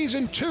Exam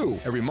Season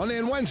 2 every Monday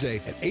and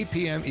Wednesday at 8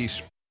 p.m.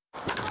 Eastern.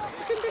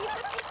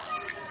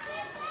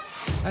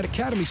 At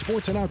Academy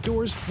Sports and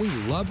Outdoors, we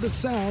love the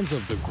sounds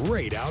of the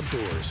great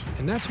outdoors.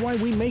 And that's why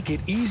we make it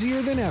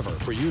easier than ever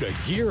for you to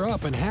gear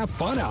up and have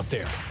fun out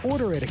there.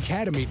 Order at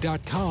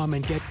academy.com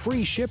and get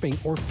free shipping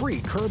or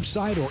free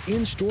curbside or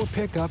in-store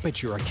pickup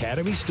at your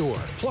Academy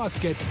store. Plus,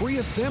 get free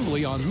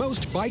assembly on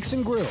most bikes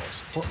and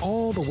grills for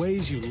all the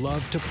ways you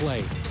love to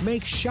play.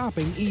 Make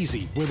shopping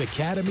easy with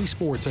Academy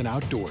Sports and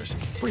Outdoors.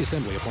 Free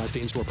assembly applies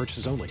to in-store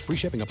purchases only. Free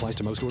shipping applies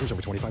to most orders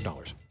over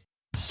 $25.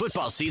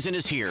 Football season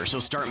is here, so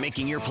start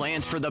making your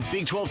plans for the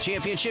Big 12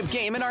 Championship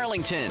game in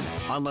Arlington.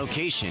 On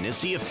location is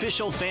the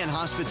official fan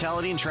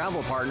hospitality and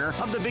travel partner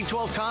of the Big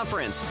 12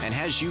 Conference and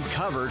has you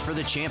covered for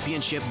the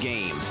championship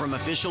game. From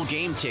official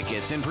game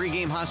tickets and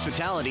pregame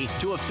hospitality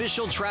to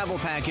official travel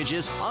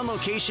packages, On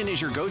Location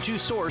is your go-to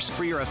source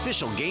for your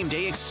official game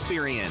day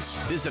experience.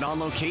 Visit On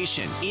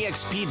Location,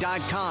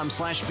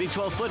 exp.com/Big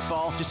 12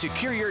 football to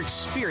secure your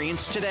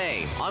experience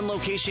today. On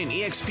Location,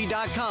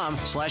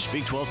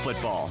 exp.com/Big 12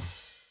 football.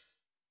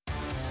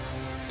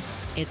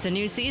 It's a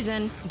new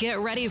season. Get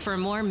ready for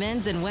more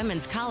men's and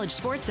women's college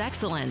sports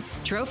excellence.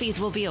 Trophies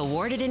will be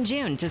awarded in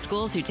June to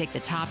schools who take the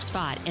top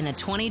spot in the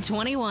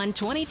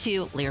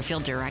 2021-22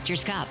 Learfield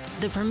Directors Cup.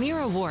 The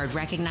premier award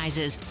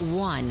recognizes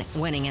one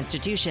winning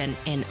institution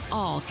in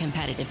all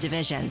competitive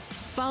divisions.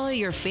 Follow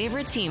your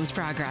favorite team's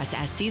progress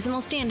as seasonal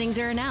standings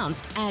are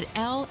announced at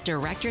L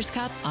Directors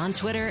Cup on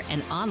Twitter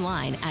and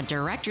online at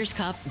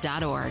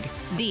directorscup.org.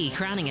 The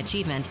crowning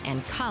achievement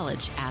in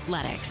college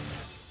athletics.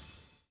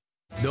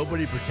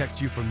 Nobody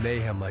protects you from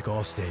mayhem like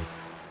Allstate.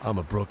 I'm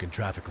a broken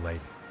traffic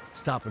light.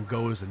 Stop and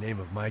go is the name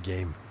of my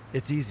game.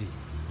 It's easy.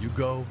 You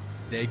go,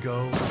 they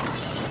go.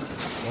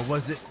 Or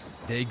was it,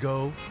 they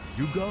go,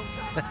 you go?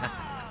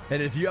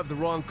 And if you have the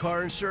wrong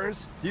car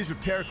insurance, these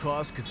repair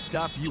costs could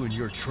stop you in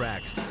your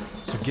tracks.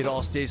 So get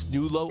Allstate's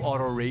new low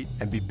auto rate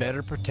and be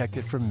better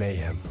protected from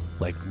mayhem,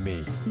 like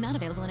me. Not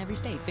available in every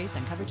state based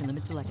on coverage and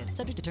limits selected.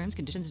 Subject to terms,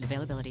 conditions, and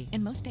availability.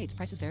 In most states,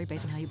 prices vary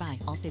based on how you buy.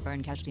 Allstate Fire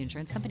and Casualty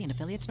Insurance Company and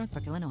affiliates,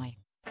 Northbrook, Illinois.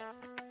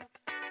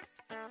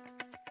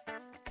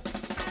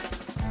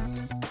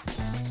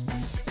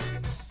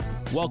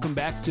 Welcome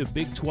back to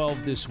Big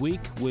 12 This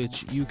Week,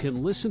 which you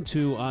can listen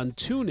to on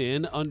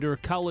TuneIn under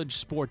College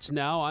Sports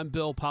Now. I'm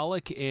Bill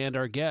Pollack, and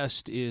our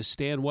guest is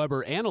Stan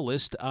Weber,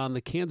 analyst on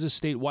the Kansas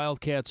State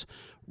Wildcats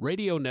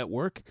radio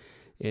network,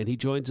 and he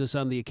joins us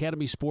on the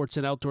Academy Sports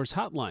and Outdoors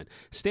hotline.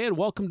 Stan,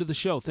 welcome to the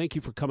show. Thank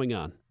you for coming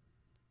on.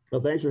 Well,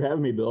 thanks for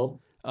having me,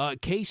 Bill.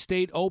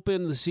 K-State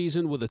opened the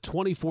season with a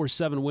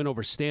 24-7 win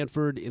over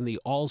Stanford in the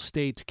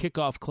All-State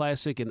Kickoff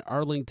Classic in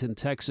Arlington,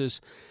 Texas.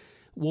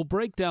 We'll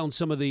break down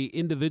some of the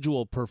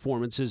individual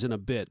performances in a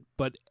bit,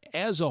 but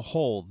as a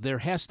whole, there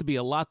has to be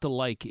a lot to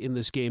like in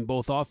this game,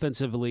 both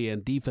offensively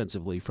and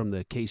defensively, from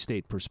the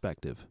K-State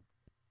perspective.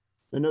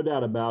 No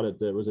doubt about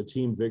it. It was a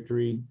team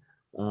victory.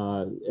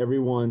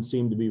 Everyone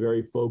seemed to be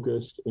very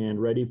focused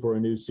and ready for a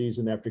new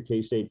season after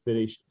K-State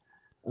finished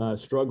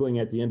struggling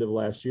at the end of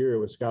last year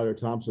with Skylar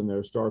Thompson,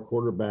 their star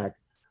quarterback,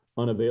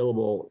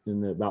 unavailable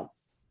in about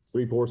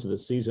 3/4 of the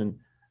season.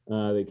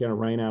 They kind of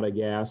ran out of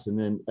gas, and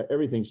then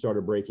everything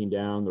started breaking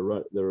down.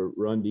 The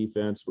run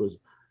defense was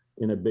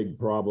in a big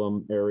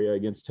problem area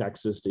against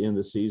Texas to end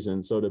the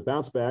season. So to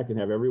bounce back and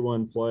have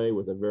everyone play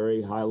with a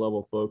very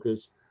high-level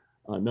focus,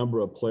 a number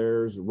of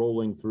players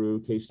rolling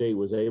through, K-State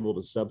was able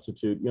to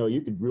substitute. You know,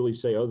 you could really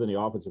say, other than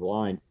the offensive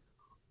line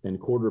and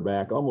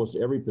quarterback, almost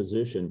every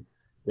position,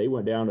 they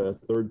went down to a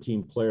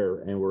third-team player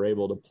and were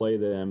able to play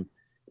them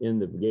in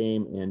the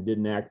game and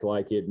didn't act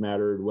like it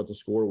mattered what the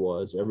score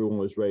was. Everyone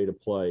was ready to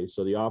play.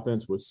 So the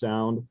offense was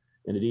sound,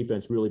 and the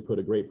defense really put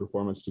a great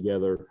performance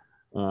together,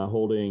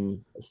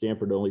 holding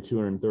Stanford to only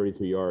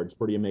 233 yards.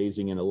 Pretty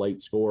amazing, and a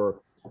late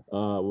score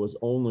was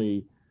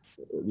only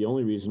the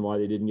only reason why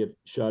they didn't get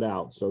shut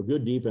out. So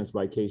good defense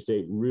by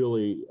K-State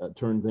really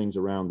turned things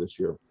around this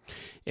year.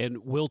 And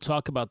we'll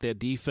talk about that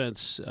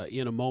defense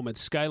in a moment.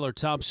 Skylar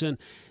Thompson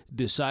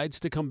decides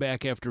to come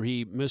back after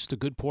he missed a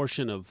good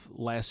portion of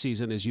last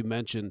season, as you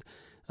mentioned.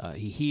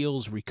 He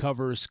heals,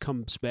 recovers,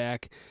 comes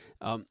back,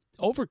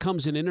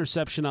 overcomes an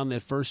interception on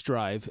that first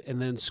drive,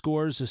 and then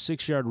scores a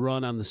 6-yard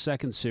run on the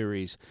second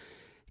series.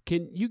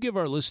 Can you give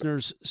our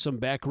listeners some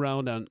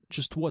background on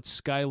just what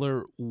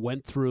Skylar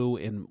went through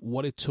and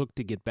what it took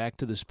to get back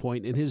to this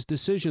point and his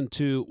decision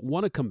to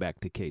want to come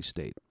back to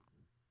K-State?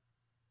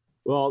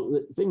 Well,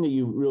 the thing that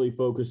you really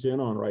focus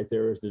in on right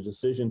there is the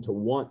decision to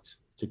want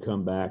to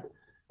come back.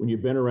 When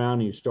you've been around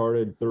and you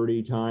started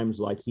 30 times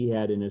like he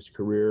had in his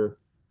career,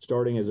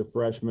 starting as a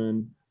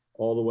freshman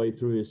all the way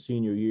through his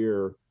senior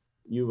year,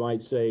 you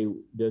might say,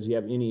 does he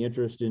have any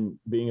interest in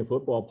being a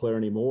football player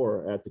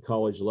anymore at the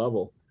college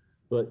level?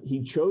 But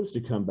he chose to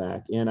come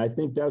back. And I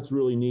think that's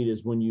really neat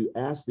is when you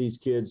ask these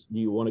kids, do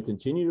you want to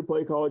continue to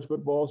play college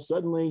football?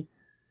 Suddenly,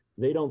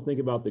 they don't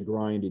think about the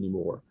grind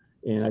anymore.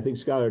 And I think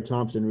Skylar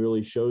Thompson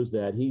really shows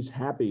that. He's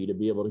happy to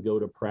be able to go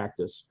to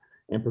practice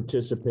and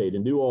participate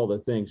and do all the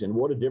things. And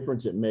what a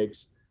difference it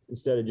makes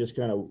instead of just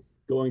kind of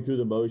going through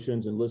the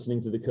motions and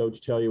listening to the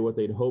coach tell you what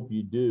they'd hope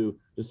you do,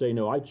 to say,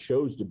 no, I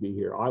chose to be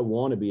here. I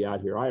want to be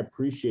out here. I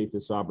appreciate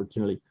this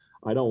opportunity.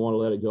 I don't want to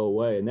let it go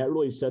away. And that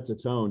really sets a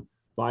tone.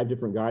 5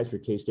 different guys for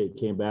K-State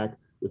came back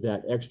with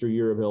that extra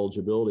year of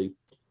eligibility.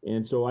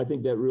 And so I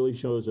think that really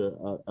shows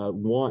a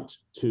want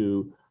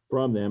to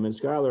from them. And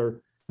Skylar,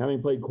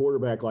 having played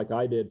quarterback like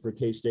I did for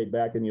K-State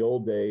back in the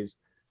old days,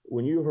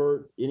 when you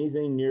hurt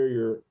anything near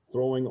your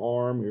throwing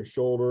arm, your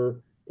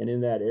shoulder, and in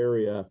that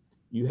area,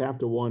 you have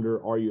to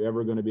wonder, are you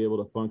ever going to be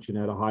able to function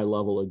at a high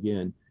level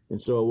again?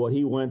 And so what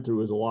he went through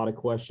was a lot of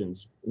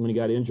questions. When he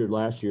got injured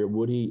last year,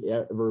 would he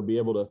ever be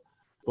able to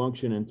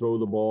function and throw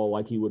the ball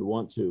like he would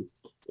want to?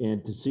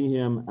 And to see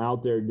him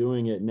out there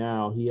doing it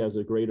now, he has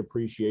a great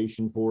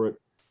appreciation for it,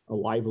 a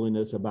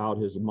liveliness about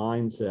his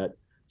mindset,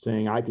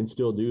 saying, I can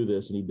still do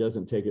this, and he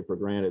doesn't take it for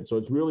granted. So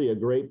it's really a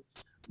great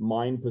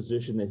mind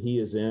position that he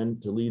is in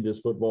to lead this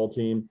football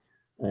team,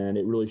 and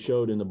it really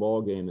showed in the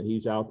ball game that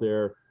he's out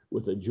there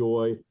with a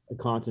joy, a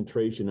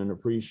concentration, and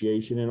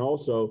appreciation, and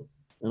also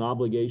an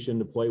obligation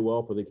to play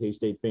well for the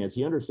K-State fans.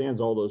 He understands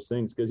all those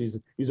things because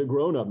he's a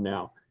grown-up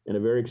now and a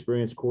very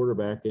experienced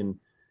quarterback, and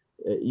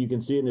you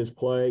can see it in his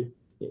play.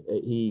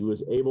 He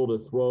was able to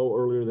throw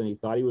earlier than he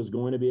thought he was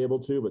going to be able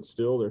to, but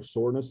still there's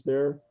soreness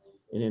there.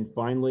 And then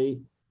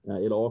finally,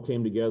 it all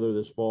came together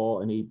this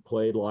fall, and he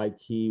played like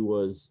he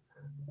was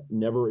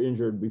never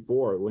injured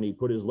before. When he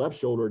put his left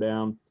shoulder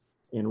down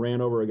and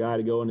ran over a guy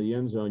to go into the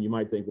end zone, you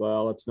might think,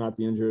 well, it's not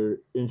the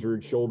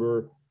injured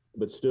shoulder.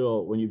 But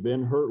still, when you've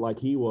been hurt like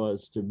he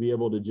was, to be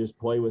able to just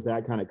play with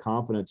that kind of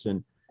confidence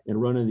and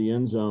run in the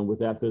end zone with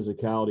that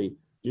physicality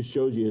just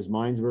shows you his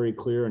mind's very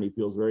clear and he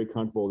feels very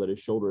comfortable that his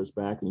shoulder is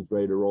back and he's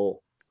ready to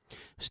roll.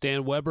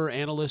 Stan Weber,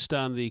 analyst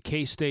on the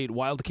K-State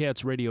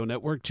Wildcats radio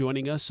network,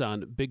 joining us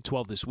on Big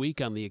 12 this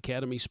week on the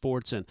Academy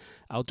Sports and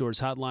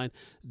Outdoors Hotline.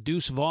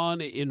 Deuce Vaughn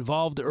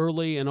involved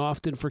early and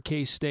often for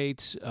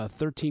K-State,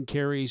 13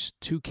 carries,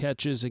 2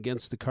 catches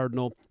against the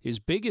Cardinal. His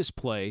biggest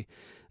play,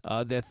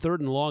 that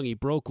 3rd and long, he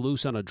broke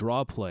loose on a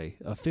draw play,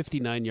 a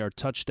 59-yard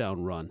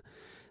touchdown run.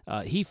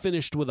 He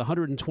finished with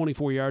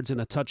 124 yards and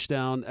a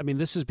touchdown. I mean,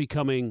 this is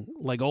becoming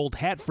like old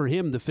hat for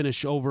him to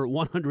finish over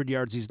 100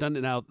 yards. He's done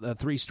it now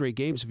 3 straight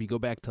games if you go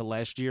back to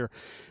last year.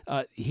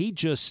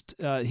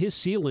 His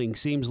ceiling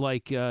seems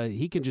like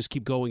he can just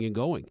keep going and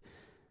going.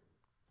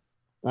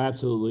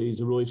 Absolutely.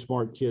 He's a really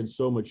smart kid,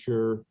 so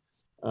mature.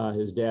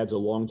 His dad's a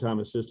longtime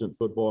assistant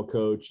football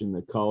coach in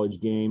the college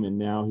game, and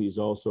now he's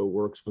also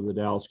works for the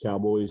Dallas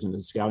Cowboys in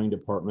the scouting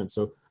department.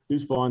 So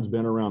Deuce Vaughn's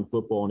been around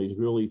football, and he's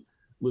really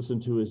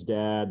listened to his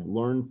dad,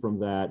 learned from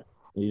that,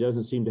 and he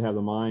doesn't seem to have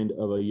the mind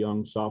of a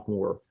young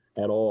sophomore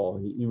at all.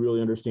 He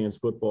really understands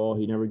football.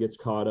 He never gets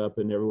caught up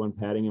in everyone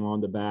patting him on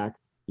the back.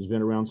 He's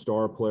been around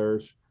star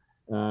players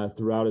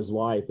throughout his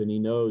life, and he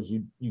knows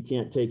you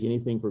can't take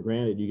anything for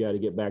granted. You got to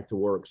get back to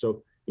work.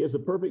 So he has the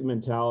perfect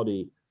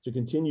mentality to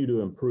continue to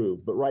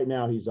improve. But right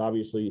now, he's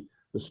obviously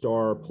the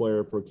star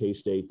player for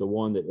K-State, the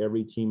one that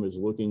every team is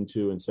looking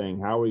to and saying,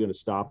 how are we going to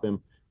stop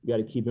him? You got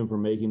to keep him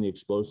from making the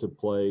explosive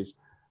plays.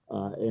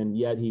 And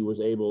yet he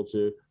was able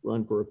to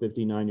run for a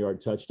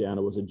 59-yard touchdown.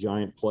 It was a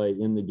giant play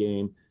in the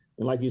game.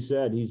 And like you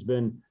said, he's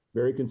been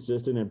very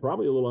consistent and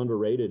probably a little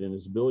underrated in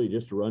his ability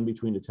just to run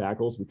between the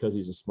tackles because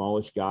he's a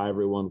smallish guy.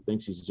 Everyone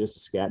thinks he's just a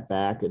scat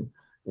back and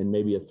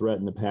maybe a threat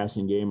in the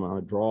passing game on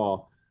a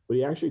draw. But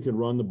he actually can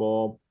run the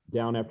ball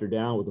down after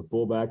down with the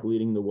fullback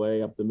leading the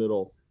way up the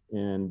middle.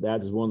 And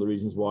that is one of the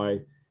reasons why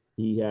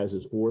he has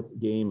his 4th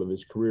game of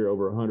his career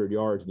over 100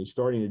 yards. And he's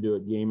starting to do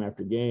it game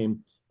after game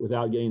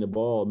without getting the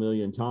ball a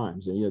million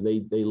times. And,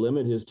 they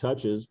limit his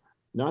touches,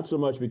 not so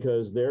much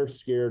because they're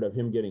scared of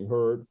him getting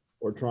hurt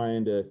or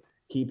trying to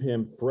keep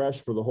him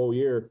fresh for the whole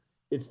year.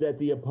 It's that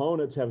the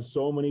opponents have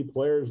so many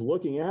players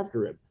looking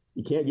after him.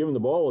 You can't give him the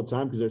ball all the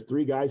time because there's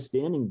 3 guys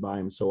standing by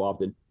him so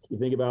often. You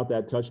think about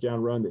that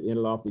touchdown run that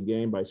ended off the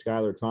game by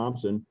Skylar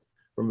Thompson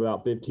from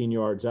about 15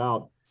 yards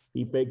out.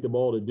 He faked the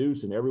ball to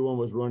Deuce, and everyone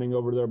was running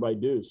over there by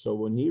Deuce. So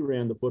when he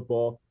ran the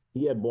football,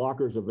 he had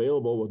blockers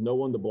available with no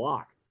one to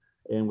block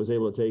and was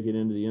able to take it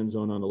into the end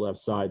zone on the left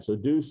side. So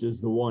Deuce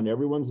is the one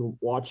everyone's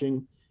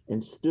watching,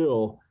 and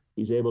still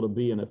he's able to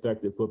be an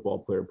effective football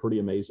player. Pretty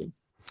amazing.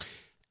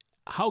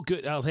 How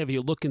good, I'll have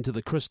you look into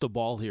the crystal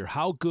ball here.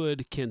 How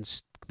good can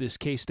this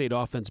K-State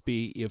offense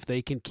be if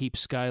they can keep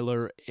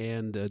Skylar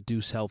and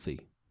Deuce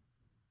healthy?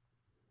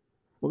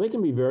 Well, they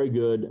can be very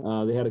good.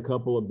 They had a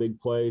couple of big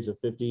plays, a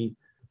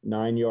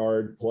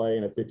 59-yard play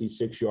and a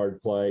 56-yard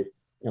play.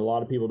 And a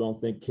lot of people don't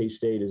think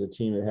K-State is a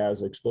team that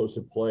has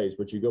explosive plays.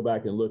 But you go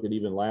back and look at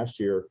even last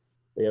year,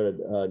 they had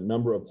a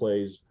number of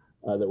plays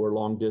that were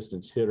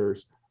long-distance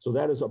hitters. So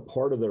that is a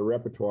part of their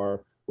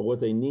repertoire. But what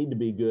they need to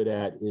be good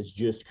at is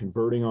just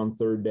converting on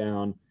third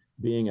down,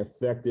 being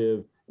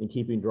effective, and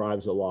keeping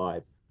drives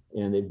alive.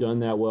 And they've done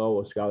that well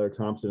with Skylar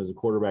Thompson as a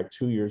quarterback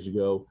 2 years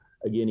ago.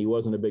 Again, he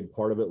wasn't a big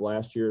part of it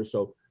last year,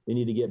 so they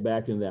need to get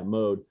back into that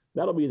mode.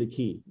 That'll be the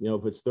key. You know,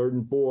 if it's 3rd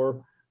and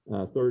 4,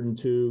 3rd and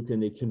 2, can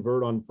they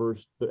convert on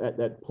first at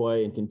that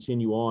play and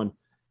continue on?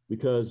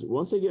 Because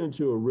once they get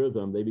into a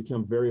rhythm, they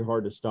become very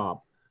hard to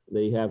stop.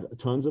 They have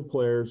tons of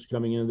players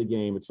coming into the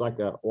game. It's like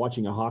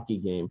watching a hockey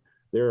game.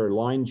 There are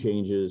line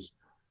changes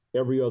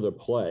every other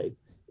play,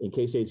 and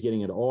K-State's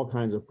getting into all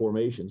kinds of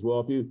formations. Well,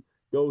 if you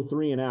go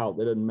 3 and out,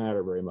 that doesn't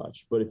matter very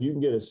much. But if you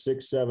can get a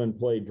 6-7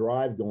 play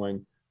drive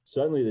going,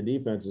 suddenly the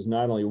defense is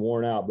not only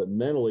worn out, but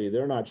mentally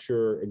they're not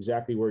sure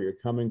exactly where you're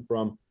coming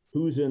from,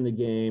 who's in the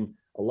game.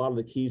 A lot of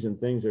the keys and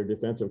things their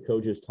defensive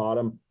coaches taught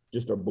them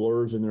just are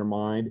blurs in their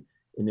mind.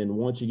 And then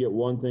once you get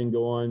one thing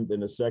going,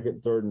 then the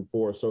 2nd, 3rd, and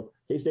 4th. So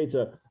K-State's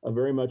a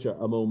very much a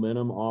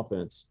momentum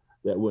offense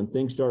that when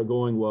things start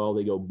going well,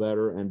 they go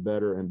better and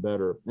better and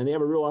better. And they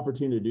have a real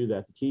opportunity to do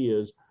that. The key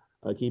is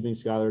keeping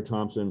Skylar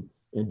Thompson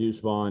and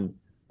Deuce Vaughn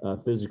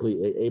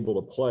physically able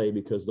to play,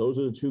 because those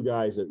are the two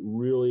guys that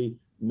really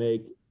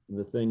make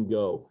the thing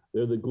go.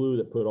 They're the glue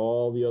that put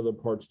all the other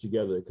parts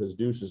together, because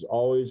Deuce is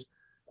always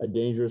a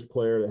dangerous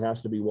player that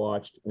has to be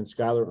watched, and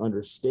Skylar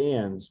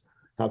understands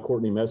how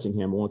Courtney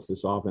Messingham wants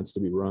this offense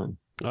to be run.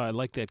 I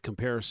like that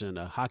comparison,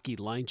 a hockey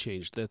line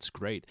change. That's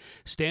great.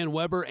 Stan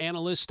Weber,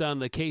 analyst on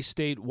the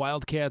K-State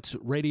Wildcats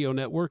radio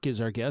network, is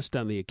our guest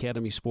on the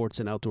Academy Sports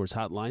and Outdoors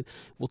Hotline.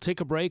 We'll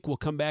take a break. We'll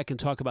come back and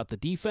talk about the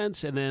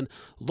defense and then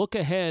look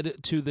ahead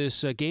to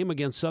this game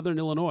against Southern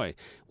Illinois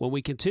when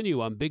we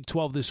continue on Big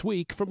 12 This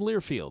Week from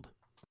Learfield.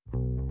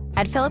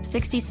 At Phillips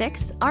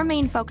 66, our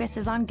main focus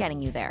is on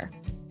getting you there.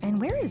 And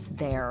where is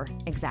there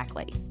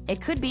exactly? It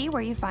could be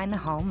where you find the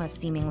home of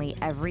seemingly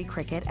every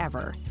cricket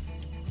ever.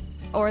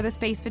 Or the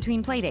space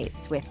between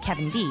playdates with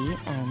Kevin D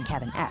and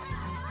Kevin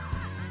S.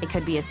 It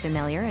could be as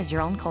familiar as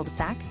your own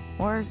cul-de-sac,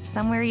 or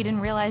somewhere you didn't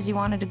realize you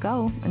wanted to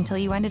go until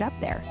you ended up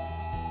there.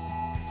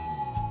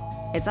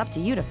 It's up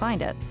to you to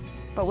find it,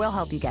 but we'll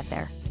help you get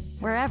there,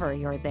 wherever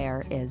your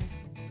there is.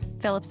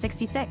 Phillips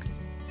 66.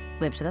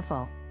 Live to the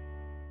full.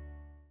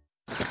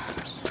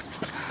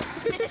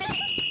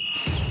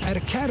 At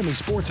Academy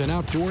Sports and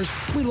Outdoors,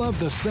 we love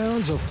the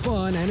sounds of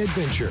fun and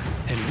adventure,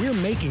 and we're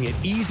making it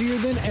easier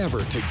than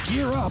ever to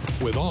gear up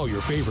with all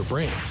your favorite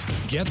brands.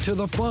 Get to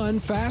the fun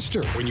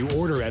faster when you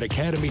order at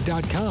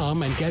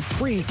academy.com and get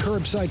free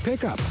curbside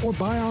pickup, or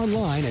buy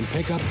online and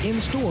pick up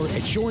in-store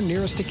at your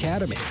nearest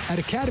Academy. At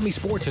Academy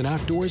Sports and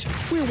Outdoors,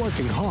 we're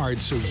working hard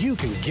so you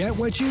can get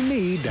what you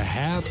need to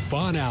have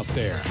fun out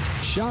there.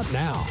 Shop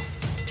now.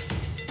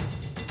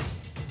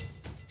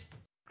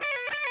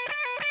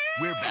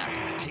 We're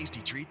back with a tasty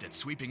treat that's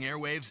sweeping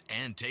airwaves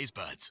and taste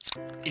buds.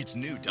 It's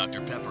new Dr.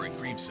 Pepper and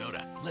Cream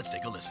Soda. Let's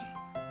take a listen.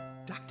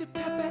 Dr.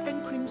 Pepper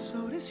and Cream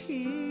Soda's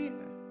here.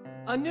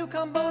 A new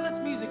combo that's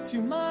music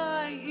to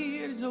my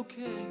ears,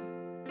 okay.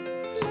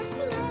 Let's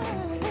play.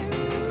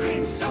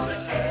 Cream Soda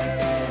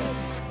and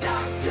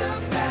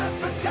Dr.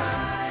 Pepper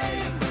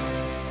time.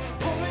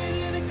 Pour it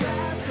in a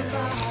glass of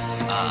ice.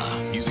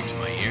 Ah, music to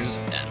my ears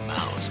and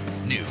mouth.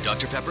 New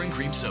Dr. Pepper and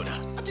Cream Soda.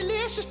 A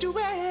delicious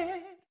duet.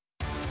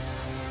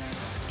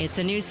 It's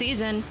a new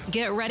season.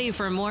 Get ready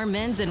for more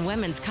men's and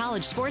women's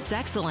college sports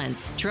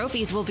excellence.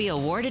 Trophies will be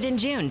awarded in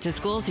June to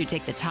schools who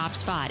take the top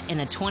spot in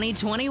the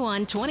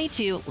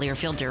 2021-22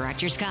 Learfield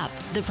Directors Cup.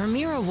 The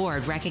premier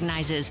award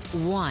recognizes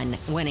one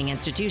winning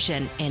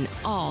institution in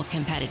all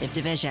competitive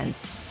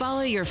divisions.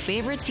 Follow your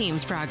favorite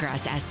team's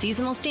progress as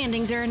seasonal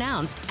standings are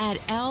announced at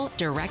L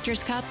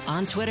Directors Cup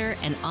on Twitter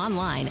and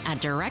online at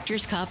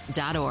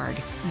directorscup.org.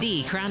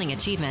 The crowning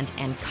achievement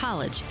in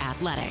college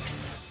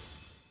athletics.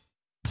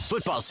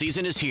 Football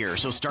season is here,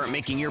 so start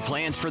making your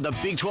plans for the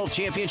Big 12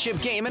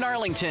 Championship game in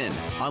Arlington.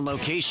 On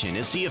Location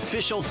is the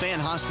official fan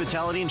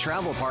hospitality and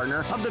travel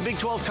partner of the Big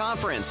 12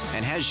 Conference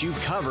and has you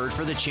covered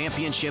for the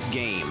championship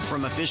game.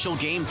 From official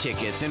game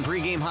tickets and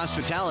pregame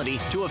hospitality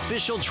to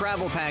official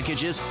travel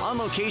packages, On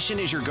Location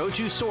is your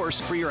go-to source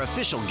for your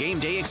official game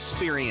day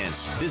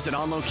experience. Visit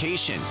On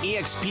Location,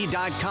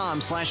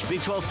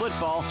 exp.com/Big 12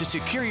 football to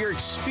secure your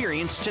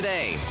experience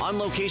today. On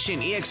Location,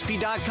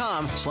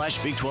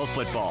 exp.com/Big 12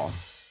 football.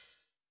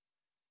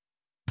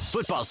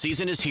 Football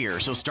season is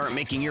here, so start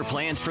making your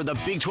plans for the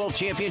Big 12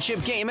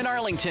 Championship game in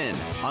Arlington.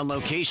 On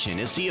Location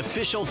is the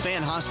official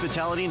fan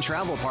hospitality and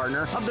travel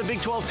partner of the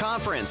Big 12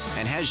 Conference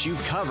and has you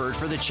covered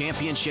for the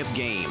championship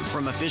game.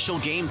 From official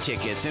game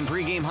tickets and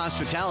pregame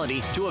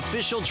hospitality to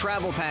official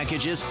travel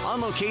packages,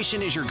 On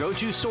Location is your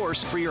go-to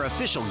source for your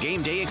official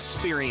game day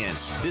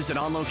experience. Visit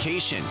On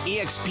Location,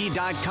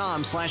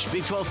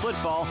 exp.com/Big 12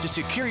 football to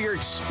secure your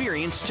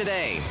experience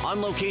today.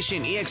 On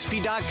Location,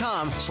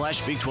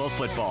 exp.com/Big 12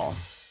 football.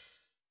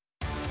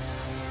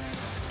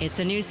 It's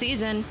a new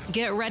season.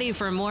 Get ready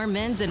for more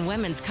men's and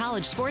women's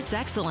college sports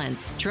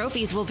excellence.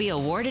 Trophies will be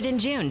awarded in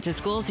June to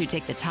schools who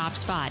take the top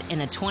spot in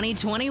the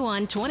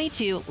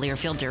 2021-22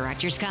 Learfield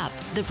Directors Cup.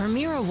 The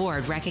premier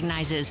award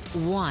recognizes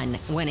one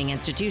winning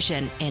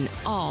institution in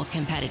all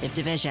competitive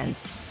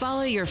divisions.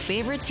 Follow your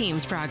favorite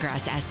team's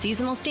progress as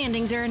seasonal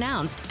standings are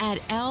announced at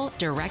L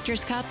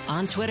Directors Cup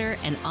on Twitter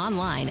and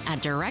online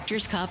at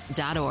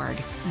directorscup.org.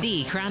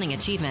 The crowning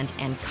achievement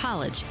in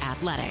college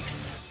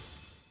athletics.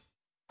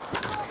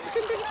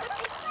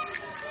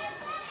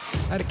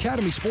 At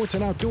Academy Sports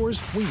and Outdoors,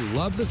 we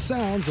love the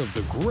sounds of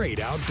the great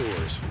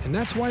outdoors. And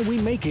that's why we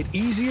make it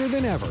easier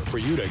than ever for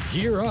you to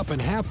gear up and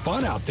have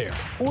fun out there.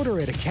 Order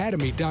at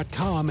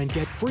academy.com and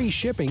get free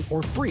shipping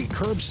or free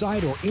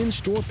curbside or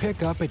in-store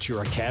pickup at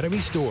your Academy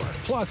store.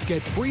 Plus,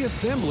 get free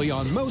assembly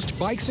on most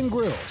bikes and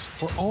grills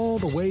for all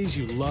the ways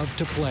you love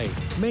to play.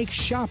 Make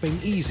shopping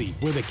easy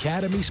with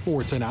Academy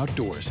Sports and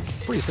Outdoors.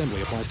 Free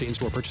assembly applies to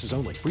in-store purchases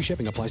only. Free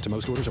shipping applies to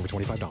most orders over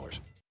 $25.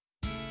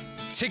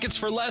 Tickets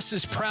for Less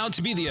is proud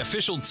to be the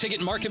official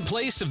ticket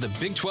marketplace of the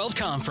Big 12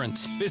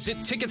 Conference. Visit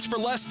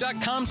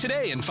ticketsforless.com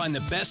today and find the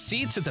best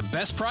seats at the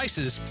best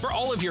prices for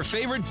all of your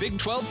favorite Big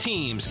 12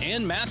 teams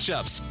and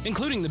matchups,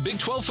 including the Big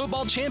 12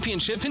 Football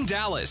Championship in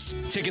Dallas.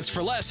 Tickets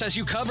for Less has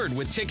you covered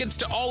with tickets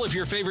to all of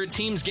your favorite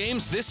teams'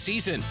 games this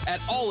season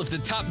at all of the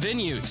top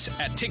venues.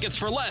 At Tickets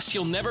for Less,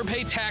 you'll never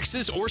pay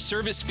taxes or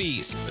service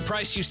fees. The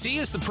price you see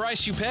is the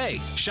price you pay.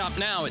 Shop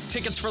now at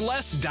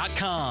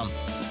ticketsforless.com.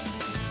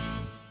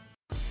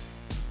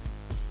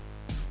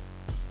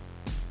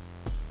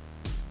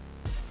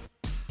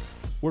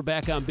 We're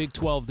back on Big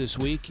 12 this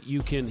week.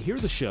 You can hear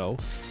the show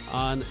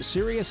on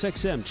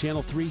SiriusXM,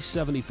 Channel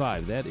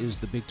 375. That is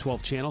the Big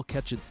 12 channel.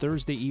 Catch it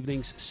Thursday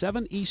evenings,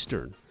 7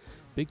 Eastern.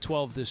 Big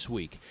 12 this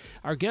week.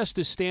 Our guest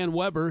is Stan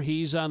Weber.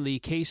 He's on the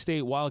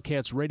K-State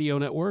Wildcats radio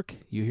network.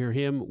 You hear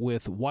him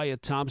with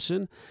Wyatt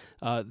Thompson.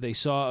 They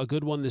saw a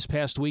good one this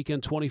past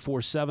weekend,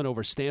 24-7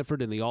 over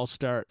Stanford in the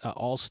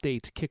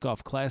All-State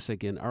Kickoff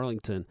Classic in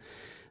Arlington.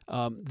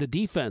 The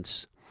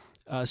defense...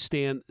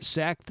 Stan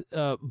sacked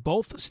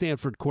both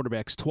Stanford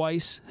quarterbacks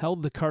twice,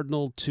 held the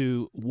Cardinal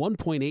to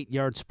 1.8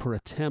 yards per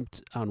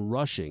attempt on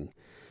rushing.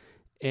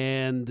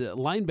 And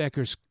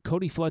linebackers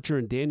Cody Fletcher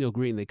and Daniel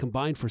Green, they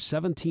combined for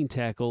 17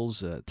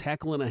 tackles, a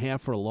tackle and a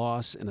half for a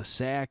loss, and a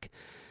sack.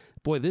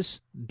 Boy,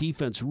 this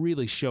defense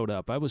really showed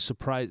up. I was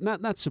surprised,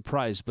 not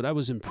surprised, but I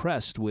was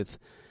impressed with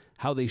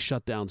how they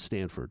shut down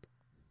Stanford.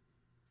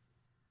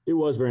 It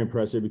was very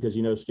impressive because,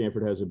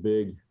 Stanford has a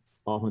big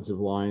offensive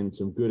line,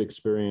 some good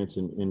experience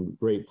and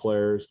great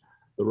players.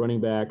 The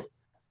running back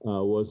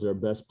was their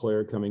best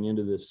player coming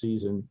into this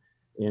season,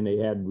 and they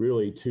had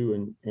really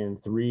 2 and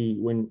 3.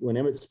 When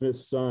Emmitt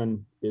Smith's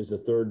son is the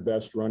third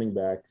best running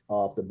back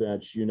off the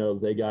bench,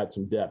 they got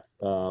some depth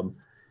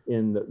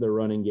in the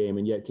running game,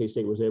 and yet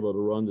K-State was able to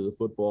run to the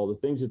football. The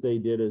things that they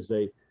did is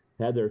they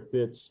had their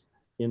fits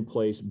in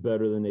place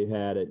better than they've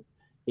had at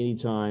any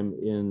time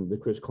in the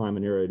Chris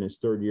Klieman era in his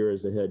third year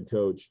as the head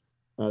coach.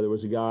 There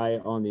was a guy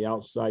on the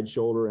outside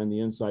shoulder and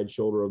the inside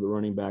shoulder of the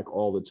running back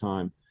all the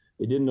time.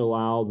 They didn't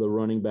allow the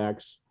running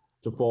backs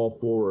to fall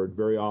forward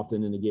very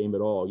often in the game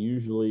at all.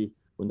 Usually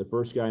when the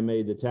first guy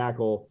made the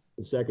tackle,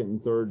 the second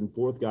and third and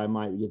fourth guy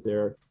might get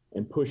there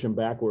and push them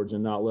backwards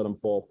and not let them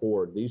fall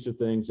forward. These are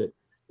things that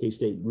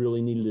K-State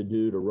really needed to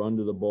do to run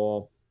to the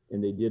ball,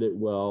 and they did it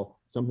well,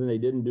 something they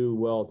didn't do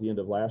well at the end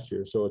of last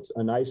year. So it's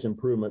a nice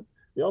improvement.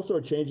 They also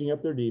are changing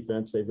up their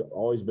defense. They've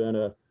always been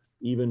a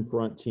even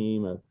front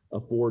team, a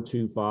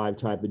 4-2-5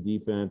 type of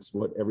defense,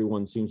 what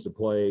everyone seems to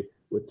play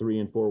with 3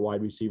 and 4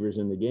 wide receivers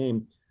in the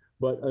game.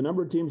 But a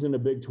number of teams in the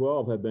Big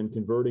 12 have been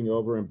converting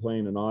over and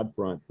playing an odd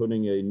front,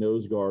 putting a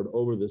nose guard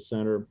over the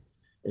center,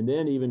 and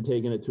then even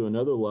taking it to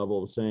another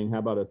level of saying, how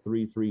about a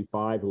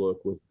 3-3-5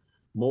 look with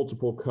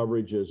multiple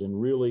coverages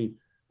and really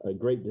a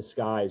great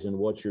disguise in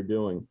what you're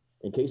doing.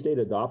 And K-State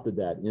adopted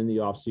that in the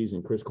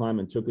offseason. Chris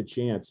Klieman took a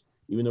chance,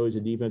 even though he's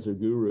a defensive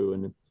guru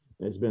and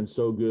has been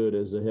so good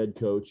as a head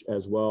coach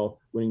as well,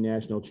 winning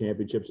national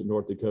championships at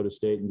North Dakota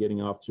State and getting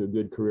off to a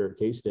good career at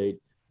K-State.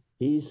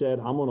 He said,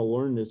 I'm going to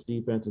learn this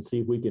defense and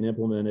see if we can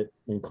implement it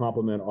and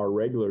complement our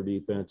regular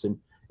defense. And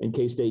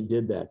K-State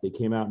did that. They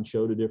came out and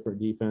showed a different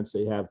defense.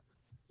 They have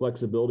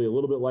flexibility, a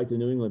little bit like the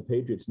New England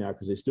Patriots now,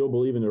 because they still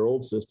believe in their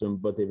old system,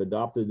 but they've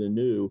adopted the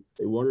new.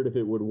 They wondered if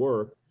it would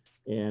work.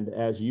 And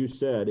as you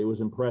said, it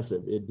was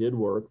impressive. It did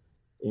work.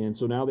 And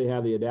so now they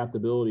have the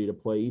adaptability to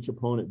play each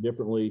opponent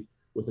differently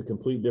with a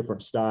complete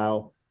different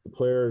style. The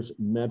players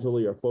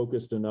mentally are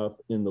focused enough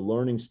in the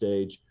learning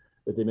stage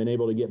that they've been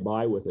able to get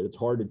by with it. It's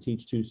hard to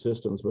teach two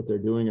systems, but they're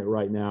doing it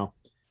right now.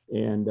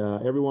 And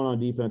everyone on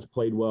defense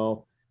played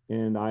well.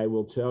 And I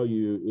will tell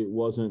you, it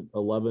wasn't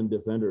 11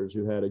 defenders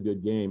who had a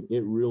good game.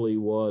 It really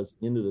was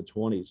into the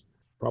 20s.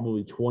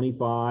 Probably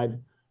 25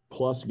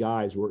 plus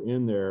guys were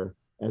in there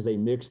as they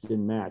mixed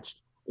and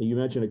matched. And you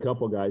mentioned a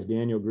couple guys,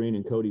 Daniel Green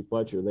and Cody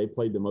Fletcher. They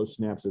played the most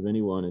snaps of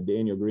anyone, and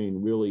Daniel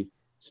Green really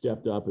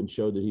stepped up and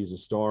showed that he's a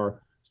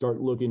star.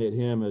 Start looking at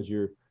him as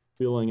you're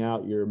filling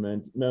out your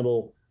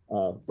mental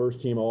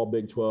first team All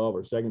Big 12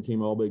 or second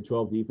team All Big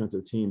 12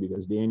 defensive team,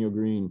 because Daniel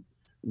Green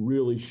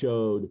really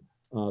showed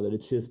that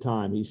it's his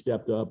time. He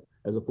stepped up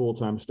as a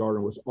full-time starter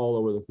and was all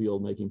over the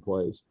field making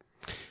plays.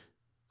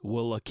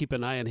 We'll keep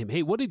an eye on him.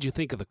 Hey, what did you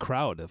think of the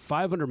crowd? A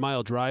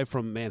 500-mile drive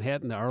from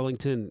Manhattan to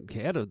Arlington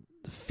had a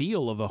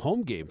feel of a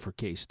home game for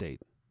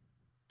K-State.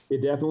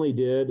 It definitely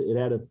did. It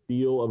had a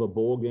feel of a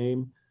bowl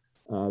game.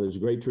 There's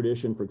a great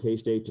tradition for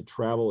K-State to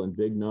travel in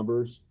big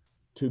numbers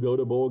to go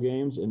to bowl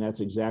games, and that's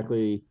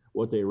exactly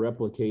what they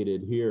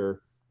replicated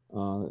here.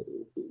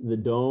 The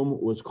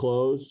dome was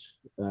closed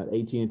at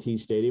AT&T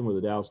Stadium where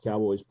the Dallas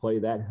Cowboys play.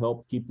 That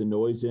helped keep the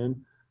noise in.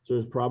 So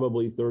there's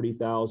probably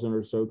 30,000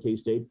 or so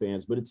K-State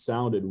fans, but it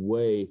sounded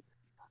way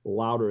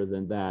louder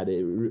than that.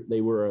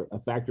 They were a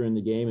factor in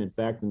the game. In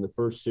fact, in the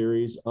first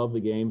series of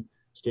the game,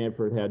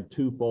 Stanford had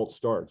 2 false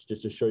starts,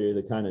 just to show you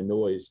the kind of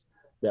noise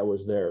that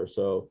was there.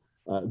 So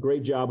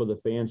great job of the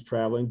fans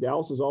traveling.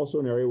 Dallas is also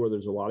an area where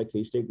there's a lot of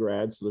K-State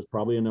grads. So there's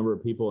probably a number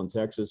of people in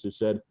Texas who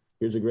said,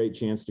 here's a great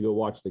chance to go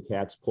watch the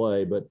Cats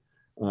play. But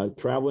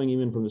traveling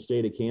even from the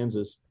state of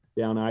Kansas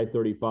down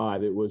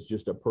I-35, it was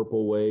just a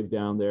purple wave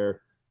down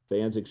there.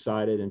 Fans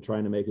excited and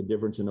trying to make a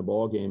difference in the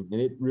ball game. And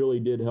it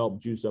really did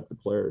help juice up the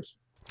players.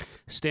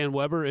 Stan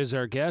Weber is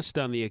our guest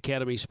on the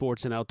Academy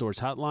Sports and Outdoors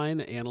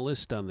Hotline,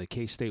 analyst on the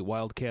K-State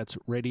Wildcats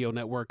radio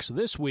network. So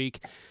this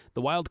week,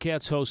 the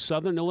Wildcats host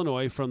Southern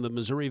Illinois from the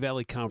Missouri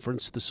Valley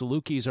Conference. The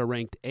Salukis are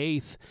ranked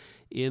 8th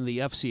in the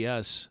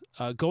FCS.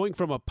 Going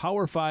from a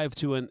Power 5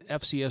 to an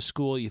FCS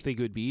school, you think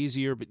it would be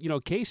easier. But,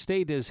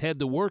 K-State has had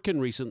to work in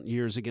recent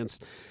years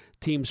against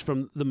teams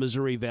from the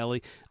Missouri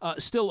Valley.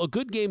 Still, a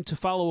good game to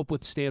follow up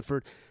with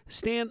Stanford.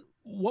 Stan,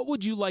 what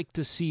would you like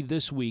to see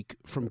this week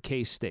from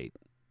K-State?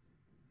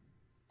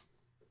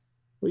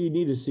 Well, you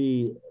need to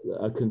see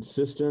a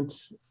consistent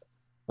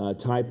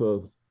type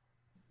of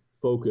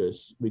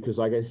focus because,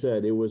 like I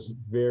said, it was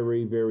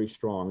very, very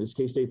strong. This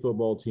K-State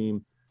football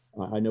team,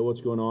 I know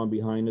what's going on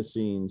behind the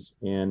scenes,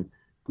 and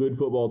good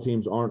football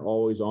teams aren't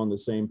always on the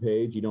same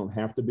page. You don't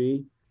have to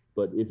be,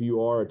 but if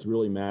you are, it's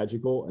really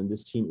magical, and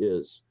this team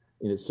is,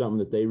 and it's something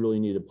that they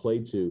really need to play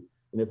to.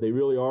 And if they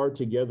really are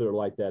together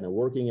like that and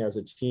working as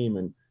a team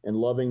and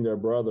loving their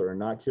brother and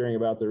not caring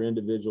about their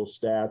individual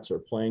stats or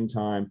playing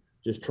time,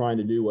 just trying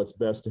to do what's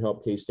best to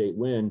help K-State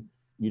win,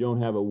 you don't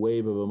have a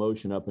wave of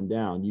emotion up and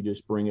down. You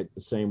just bring it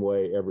the same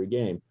way every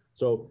game.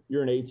 So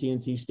you're in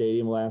AT&T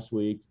Stadium last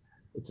week.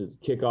 It's a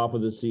kickoff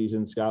of the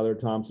season. Skylar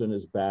Thompson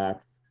is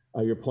back.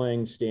 You're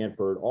playing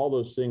Stanford. All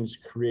those things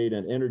create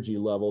an energy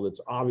level that's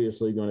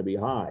obviously going to be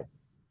high.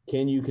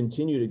 Can you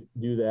continue to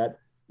do that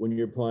when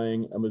you're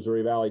playing a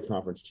Missouri Valley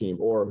Conference team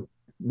or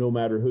no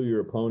matter who your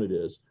opponent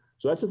is?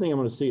 So that's the thing I'm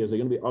going to see. Are they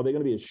going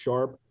to be as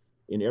sharp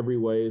in every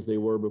way as they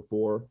were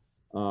before?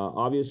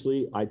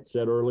 Obviously, I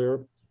said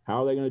earlier,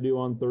 how are they going to do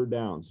on third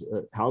downs?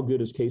 How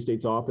good is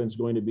K-State's offense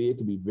going to be? It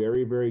could be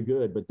very, very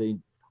good, but they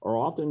are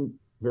often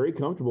very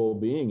comfortable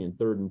being in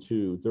 3rd and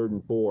 2, 3rd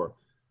and 4.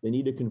 They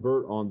need to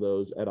convert on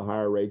those at a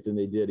higher rate than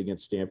they did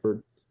against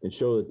Stanford and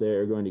show that they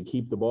are going to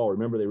keep the ball.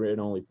 Remember, they ran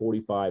only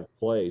 45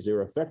 plays. They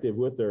were effective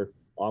with their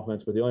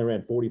offense, but they only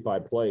ran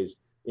 45 plays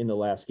in the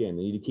last game.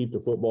 They need to keep the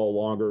football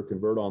longer,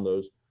 convert on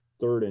those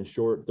 3rd and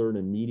short, 3rd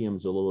and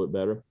mediums a little bit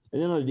better.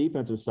 And then on the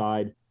defensive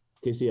side,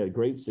 K-State had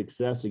great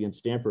success against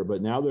Stanford,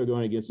 but now they're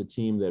going against a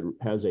team that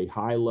has a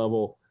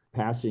high-level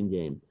passing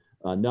game,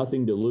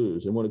 nothing to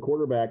lose. And when a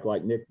quarterback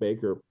like Nick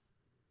Baker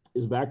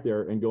is back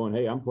there and going,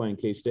 hey, I'm playing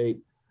K-State,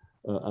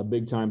 a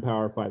big-time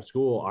Power 5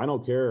 school, I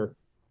don't care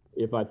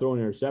if I throw an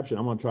interception,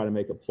 I'm going to try to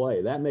make a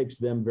play. That makes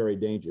them very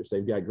dangerous.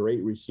 They've got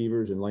great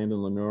receivers in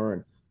Landon Lenoir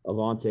and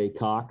Avante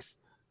Cox.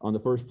 On the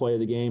first play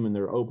of the game in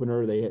their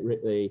opener,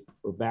 they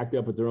were backed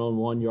up at their own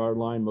 1-yard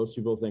line. Most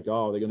people think,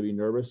 oh, they're going to be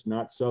nervous.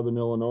 Not Southern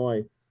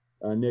Illinois.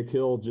 Nick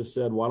Hill just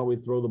said, why don't we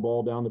throw the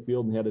ball down the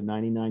field, and had a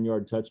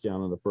 99-yard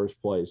touchdown on the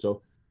first play.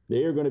 So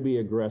they are going to be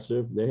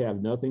aggressive. They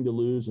have nothing to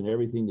lose and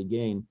everything to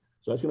gain.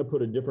 So that's going to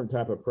put a different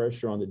type of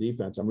pressure on the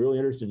defense. I'm really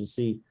interested to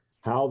see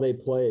how they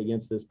play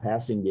against this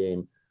passing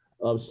game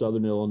of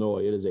Southern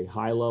Illinois. It is a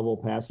high-level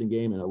passing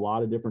game and a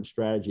lot of different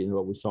strategy than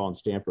what we saw in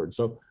Stanford.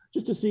 So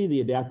just to see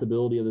the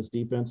adaptability of this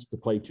defense to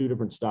play 2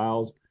 different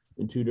styles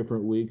in 2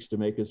 different weeks to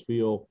make us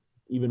feel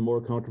even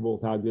more comfortable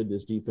with how good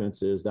this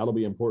defense is. That'll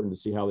be important to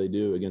see how they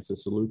do against the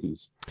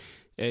Salukis.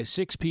 A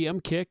 6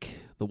 p.m. kick,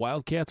 the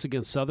Wildcats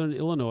against Southern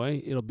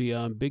Illinois. It'll be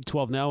on Big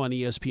 12 Now on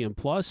ESPN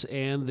Plus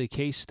and the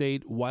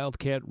K-State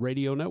Wildcat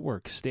Radio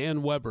Network.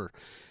 Stan Weber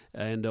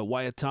and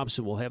Wyatt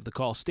Thompson will have the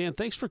call. Stan,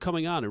 thanks for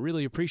coming on. I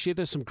really appreciate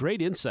this. Some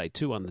great insight,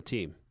 too, on the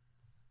team.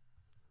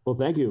 Well,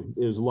 thank you.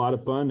 It was a lot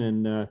of fun,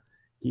 and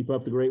keep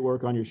up the great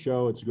work on your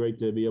show. It's great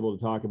to be able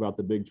to talk about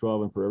the Big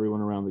 12 and for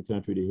everyone around the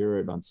country to hear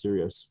it on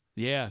Sirius.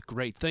 Yeah,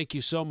 great. Thank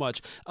you so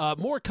much.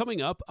 More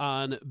coming up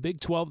on Big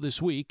 12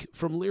 This Week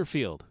from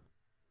Learfield.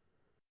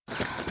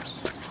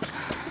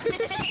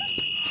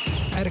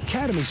 At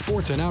Academy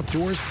Sports and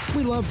Outdoors,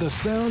 we love the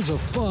sounds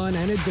of fun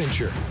and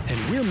adventure, and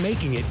we're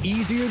making it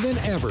easier than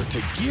ever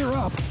to gear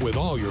up with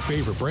all your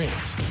favorite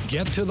brands.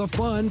 Get to the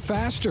fun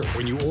faster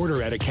when you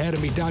order at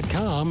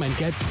academy.com and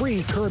get free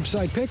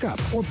curbside pickup,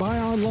 or buy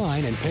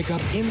online and pick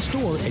up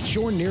in-store at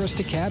your nearest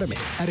Academy.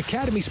 At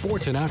Academy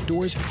Sports and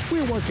Outdoors,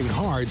 we're working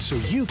hard so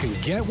you can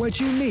get what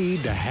you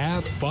need to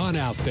have fun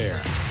out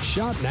there.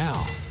 Shop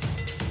now.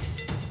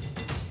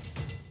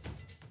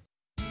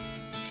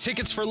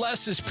 Tickets for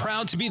Less is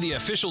proud to be the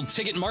official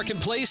ticket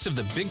marketplace of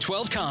the Big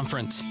 12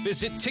 Conference.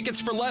 Visit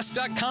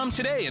ticketsforless.com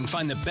today and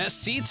find the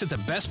best seats at the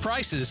best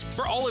prices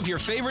for all of your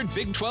favorite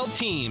Big 12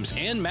 teams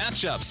and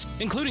matchups,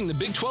 including the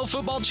Big 12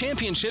 Football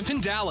Championship in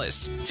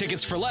Dallas.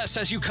 Tickets for Less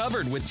has you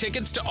covered with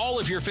tickets to all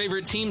of your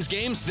favorite teams'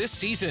 games this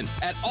season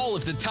at all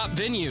of the top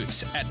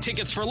venues. At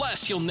Tickets for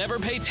Less, you'll never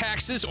pay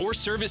taxes or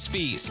service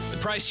fees. The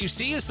price you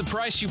see is the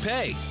price you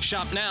pay.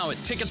 Shop now at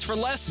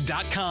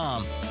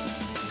ticketsforless.com.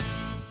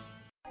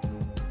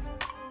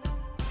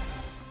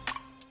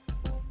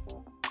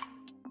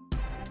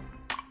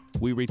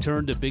 We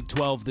return to Big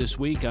 12 This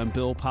Week. I'm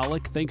Bill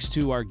Pollock. Thanks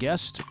to our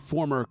guest,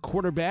 former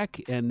quarterback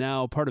and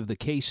now part of the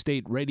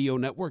K-State Radio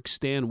Network,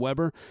 Stan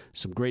Weber.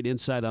 Some great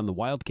insight on the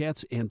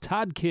Wildcats. And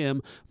Todd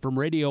Kim from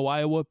Radio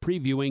Iowa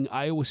previewing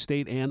Iowa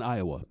State and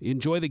Iowa.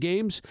 Enjoy the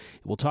games.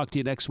 We'll talk to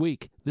you next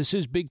week. This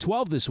is Big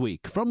 12 This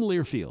Week from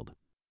Learfield.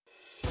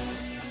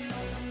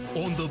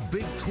 On the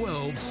Big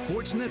 12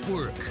 Sports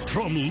Network.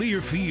 From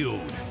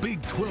Learfield,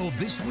 Big 12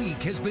 This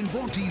Week has been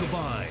brought to you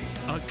by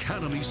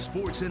Academy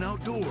Sports and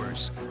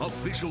Outdoors,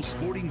 official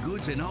sporting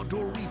goods and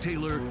outdoor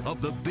retailer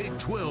of the Big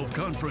 12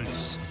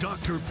 Conference.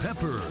 Dr.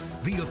 Pepper,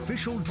 the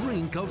official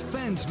drink of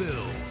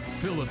Fansville.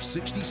 Phillips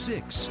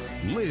 66,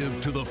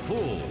 live to the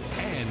full.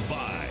 And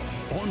by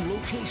On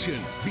Location,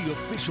 the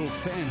official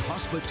fan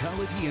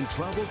hospitality and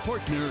travel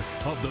partner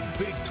of the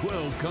Big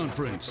 12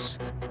 Conference.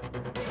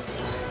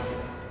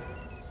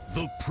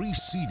 The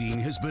preceding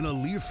has been a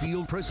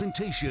Learfield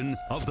presentation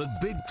of the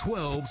Big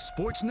 12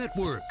 Sports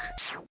Network.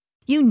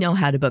 You know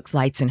how to book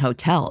flights and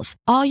hotels.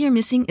 All you're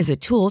missing is a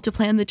tool to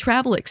plan the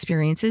travel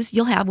experiences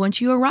you'll have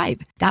once you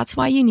arrive. That's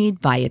why you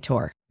need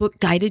Viator. Book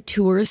guided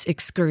tours,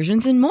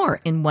 excursions, and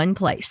more in one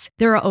place.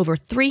 There are over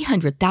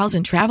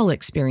 300,000 travel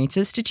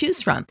experiences to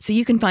choose from, so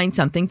you can find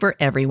something for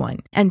everyone.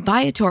 And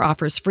Viator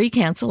offers free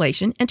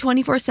cancellation and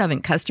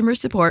 24/7 customer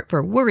support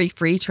for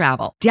worry-free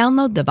travel.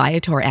 Download the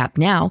Viator app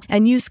now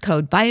and use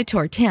code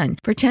Viator10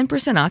 for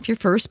 10% off your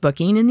first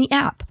booking in the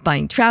app.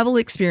 Find travel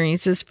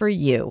experiences for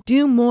you.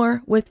 Do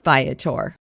more with Viator.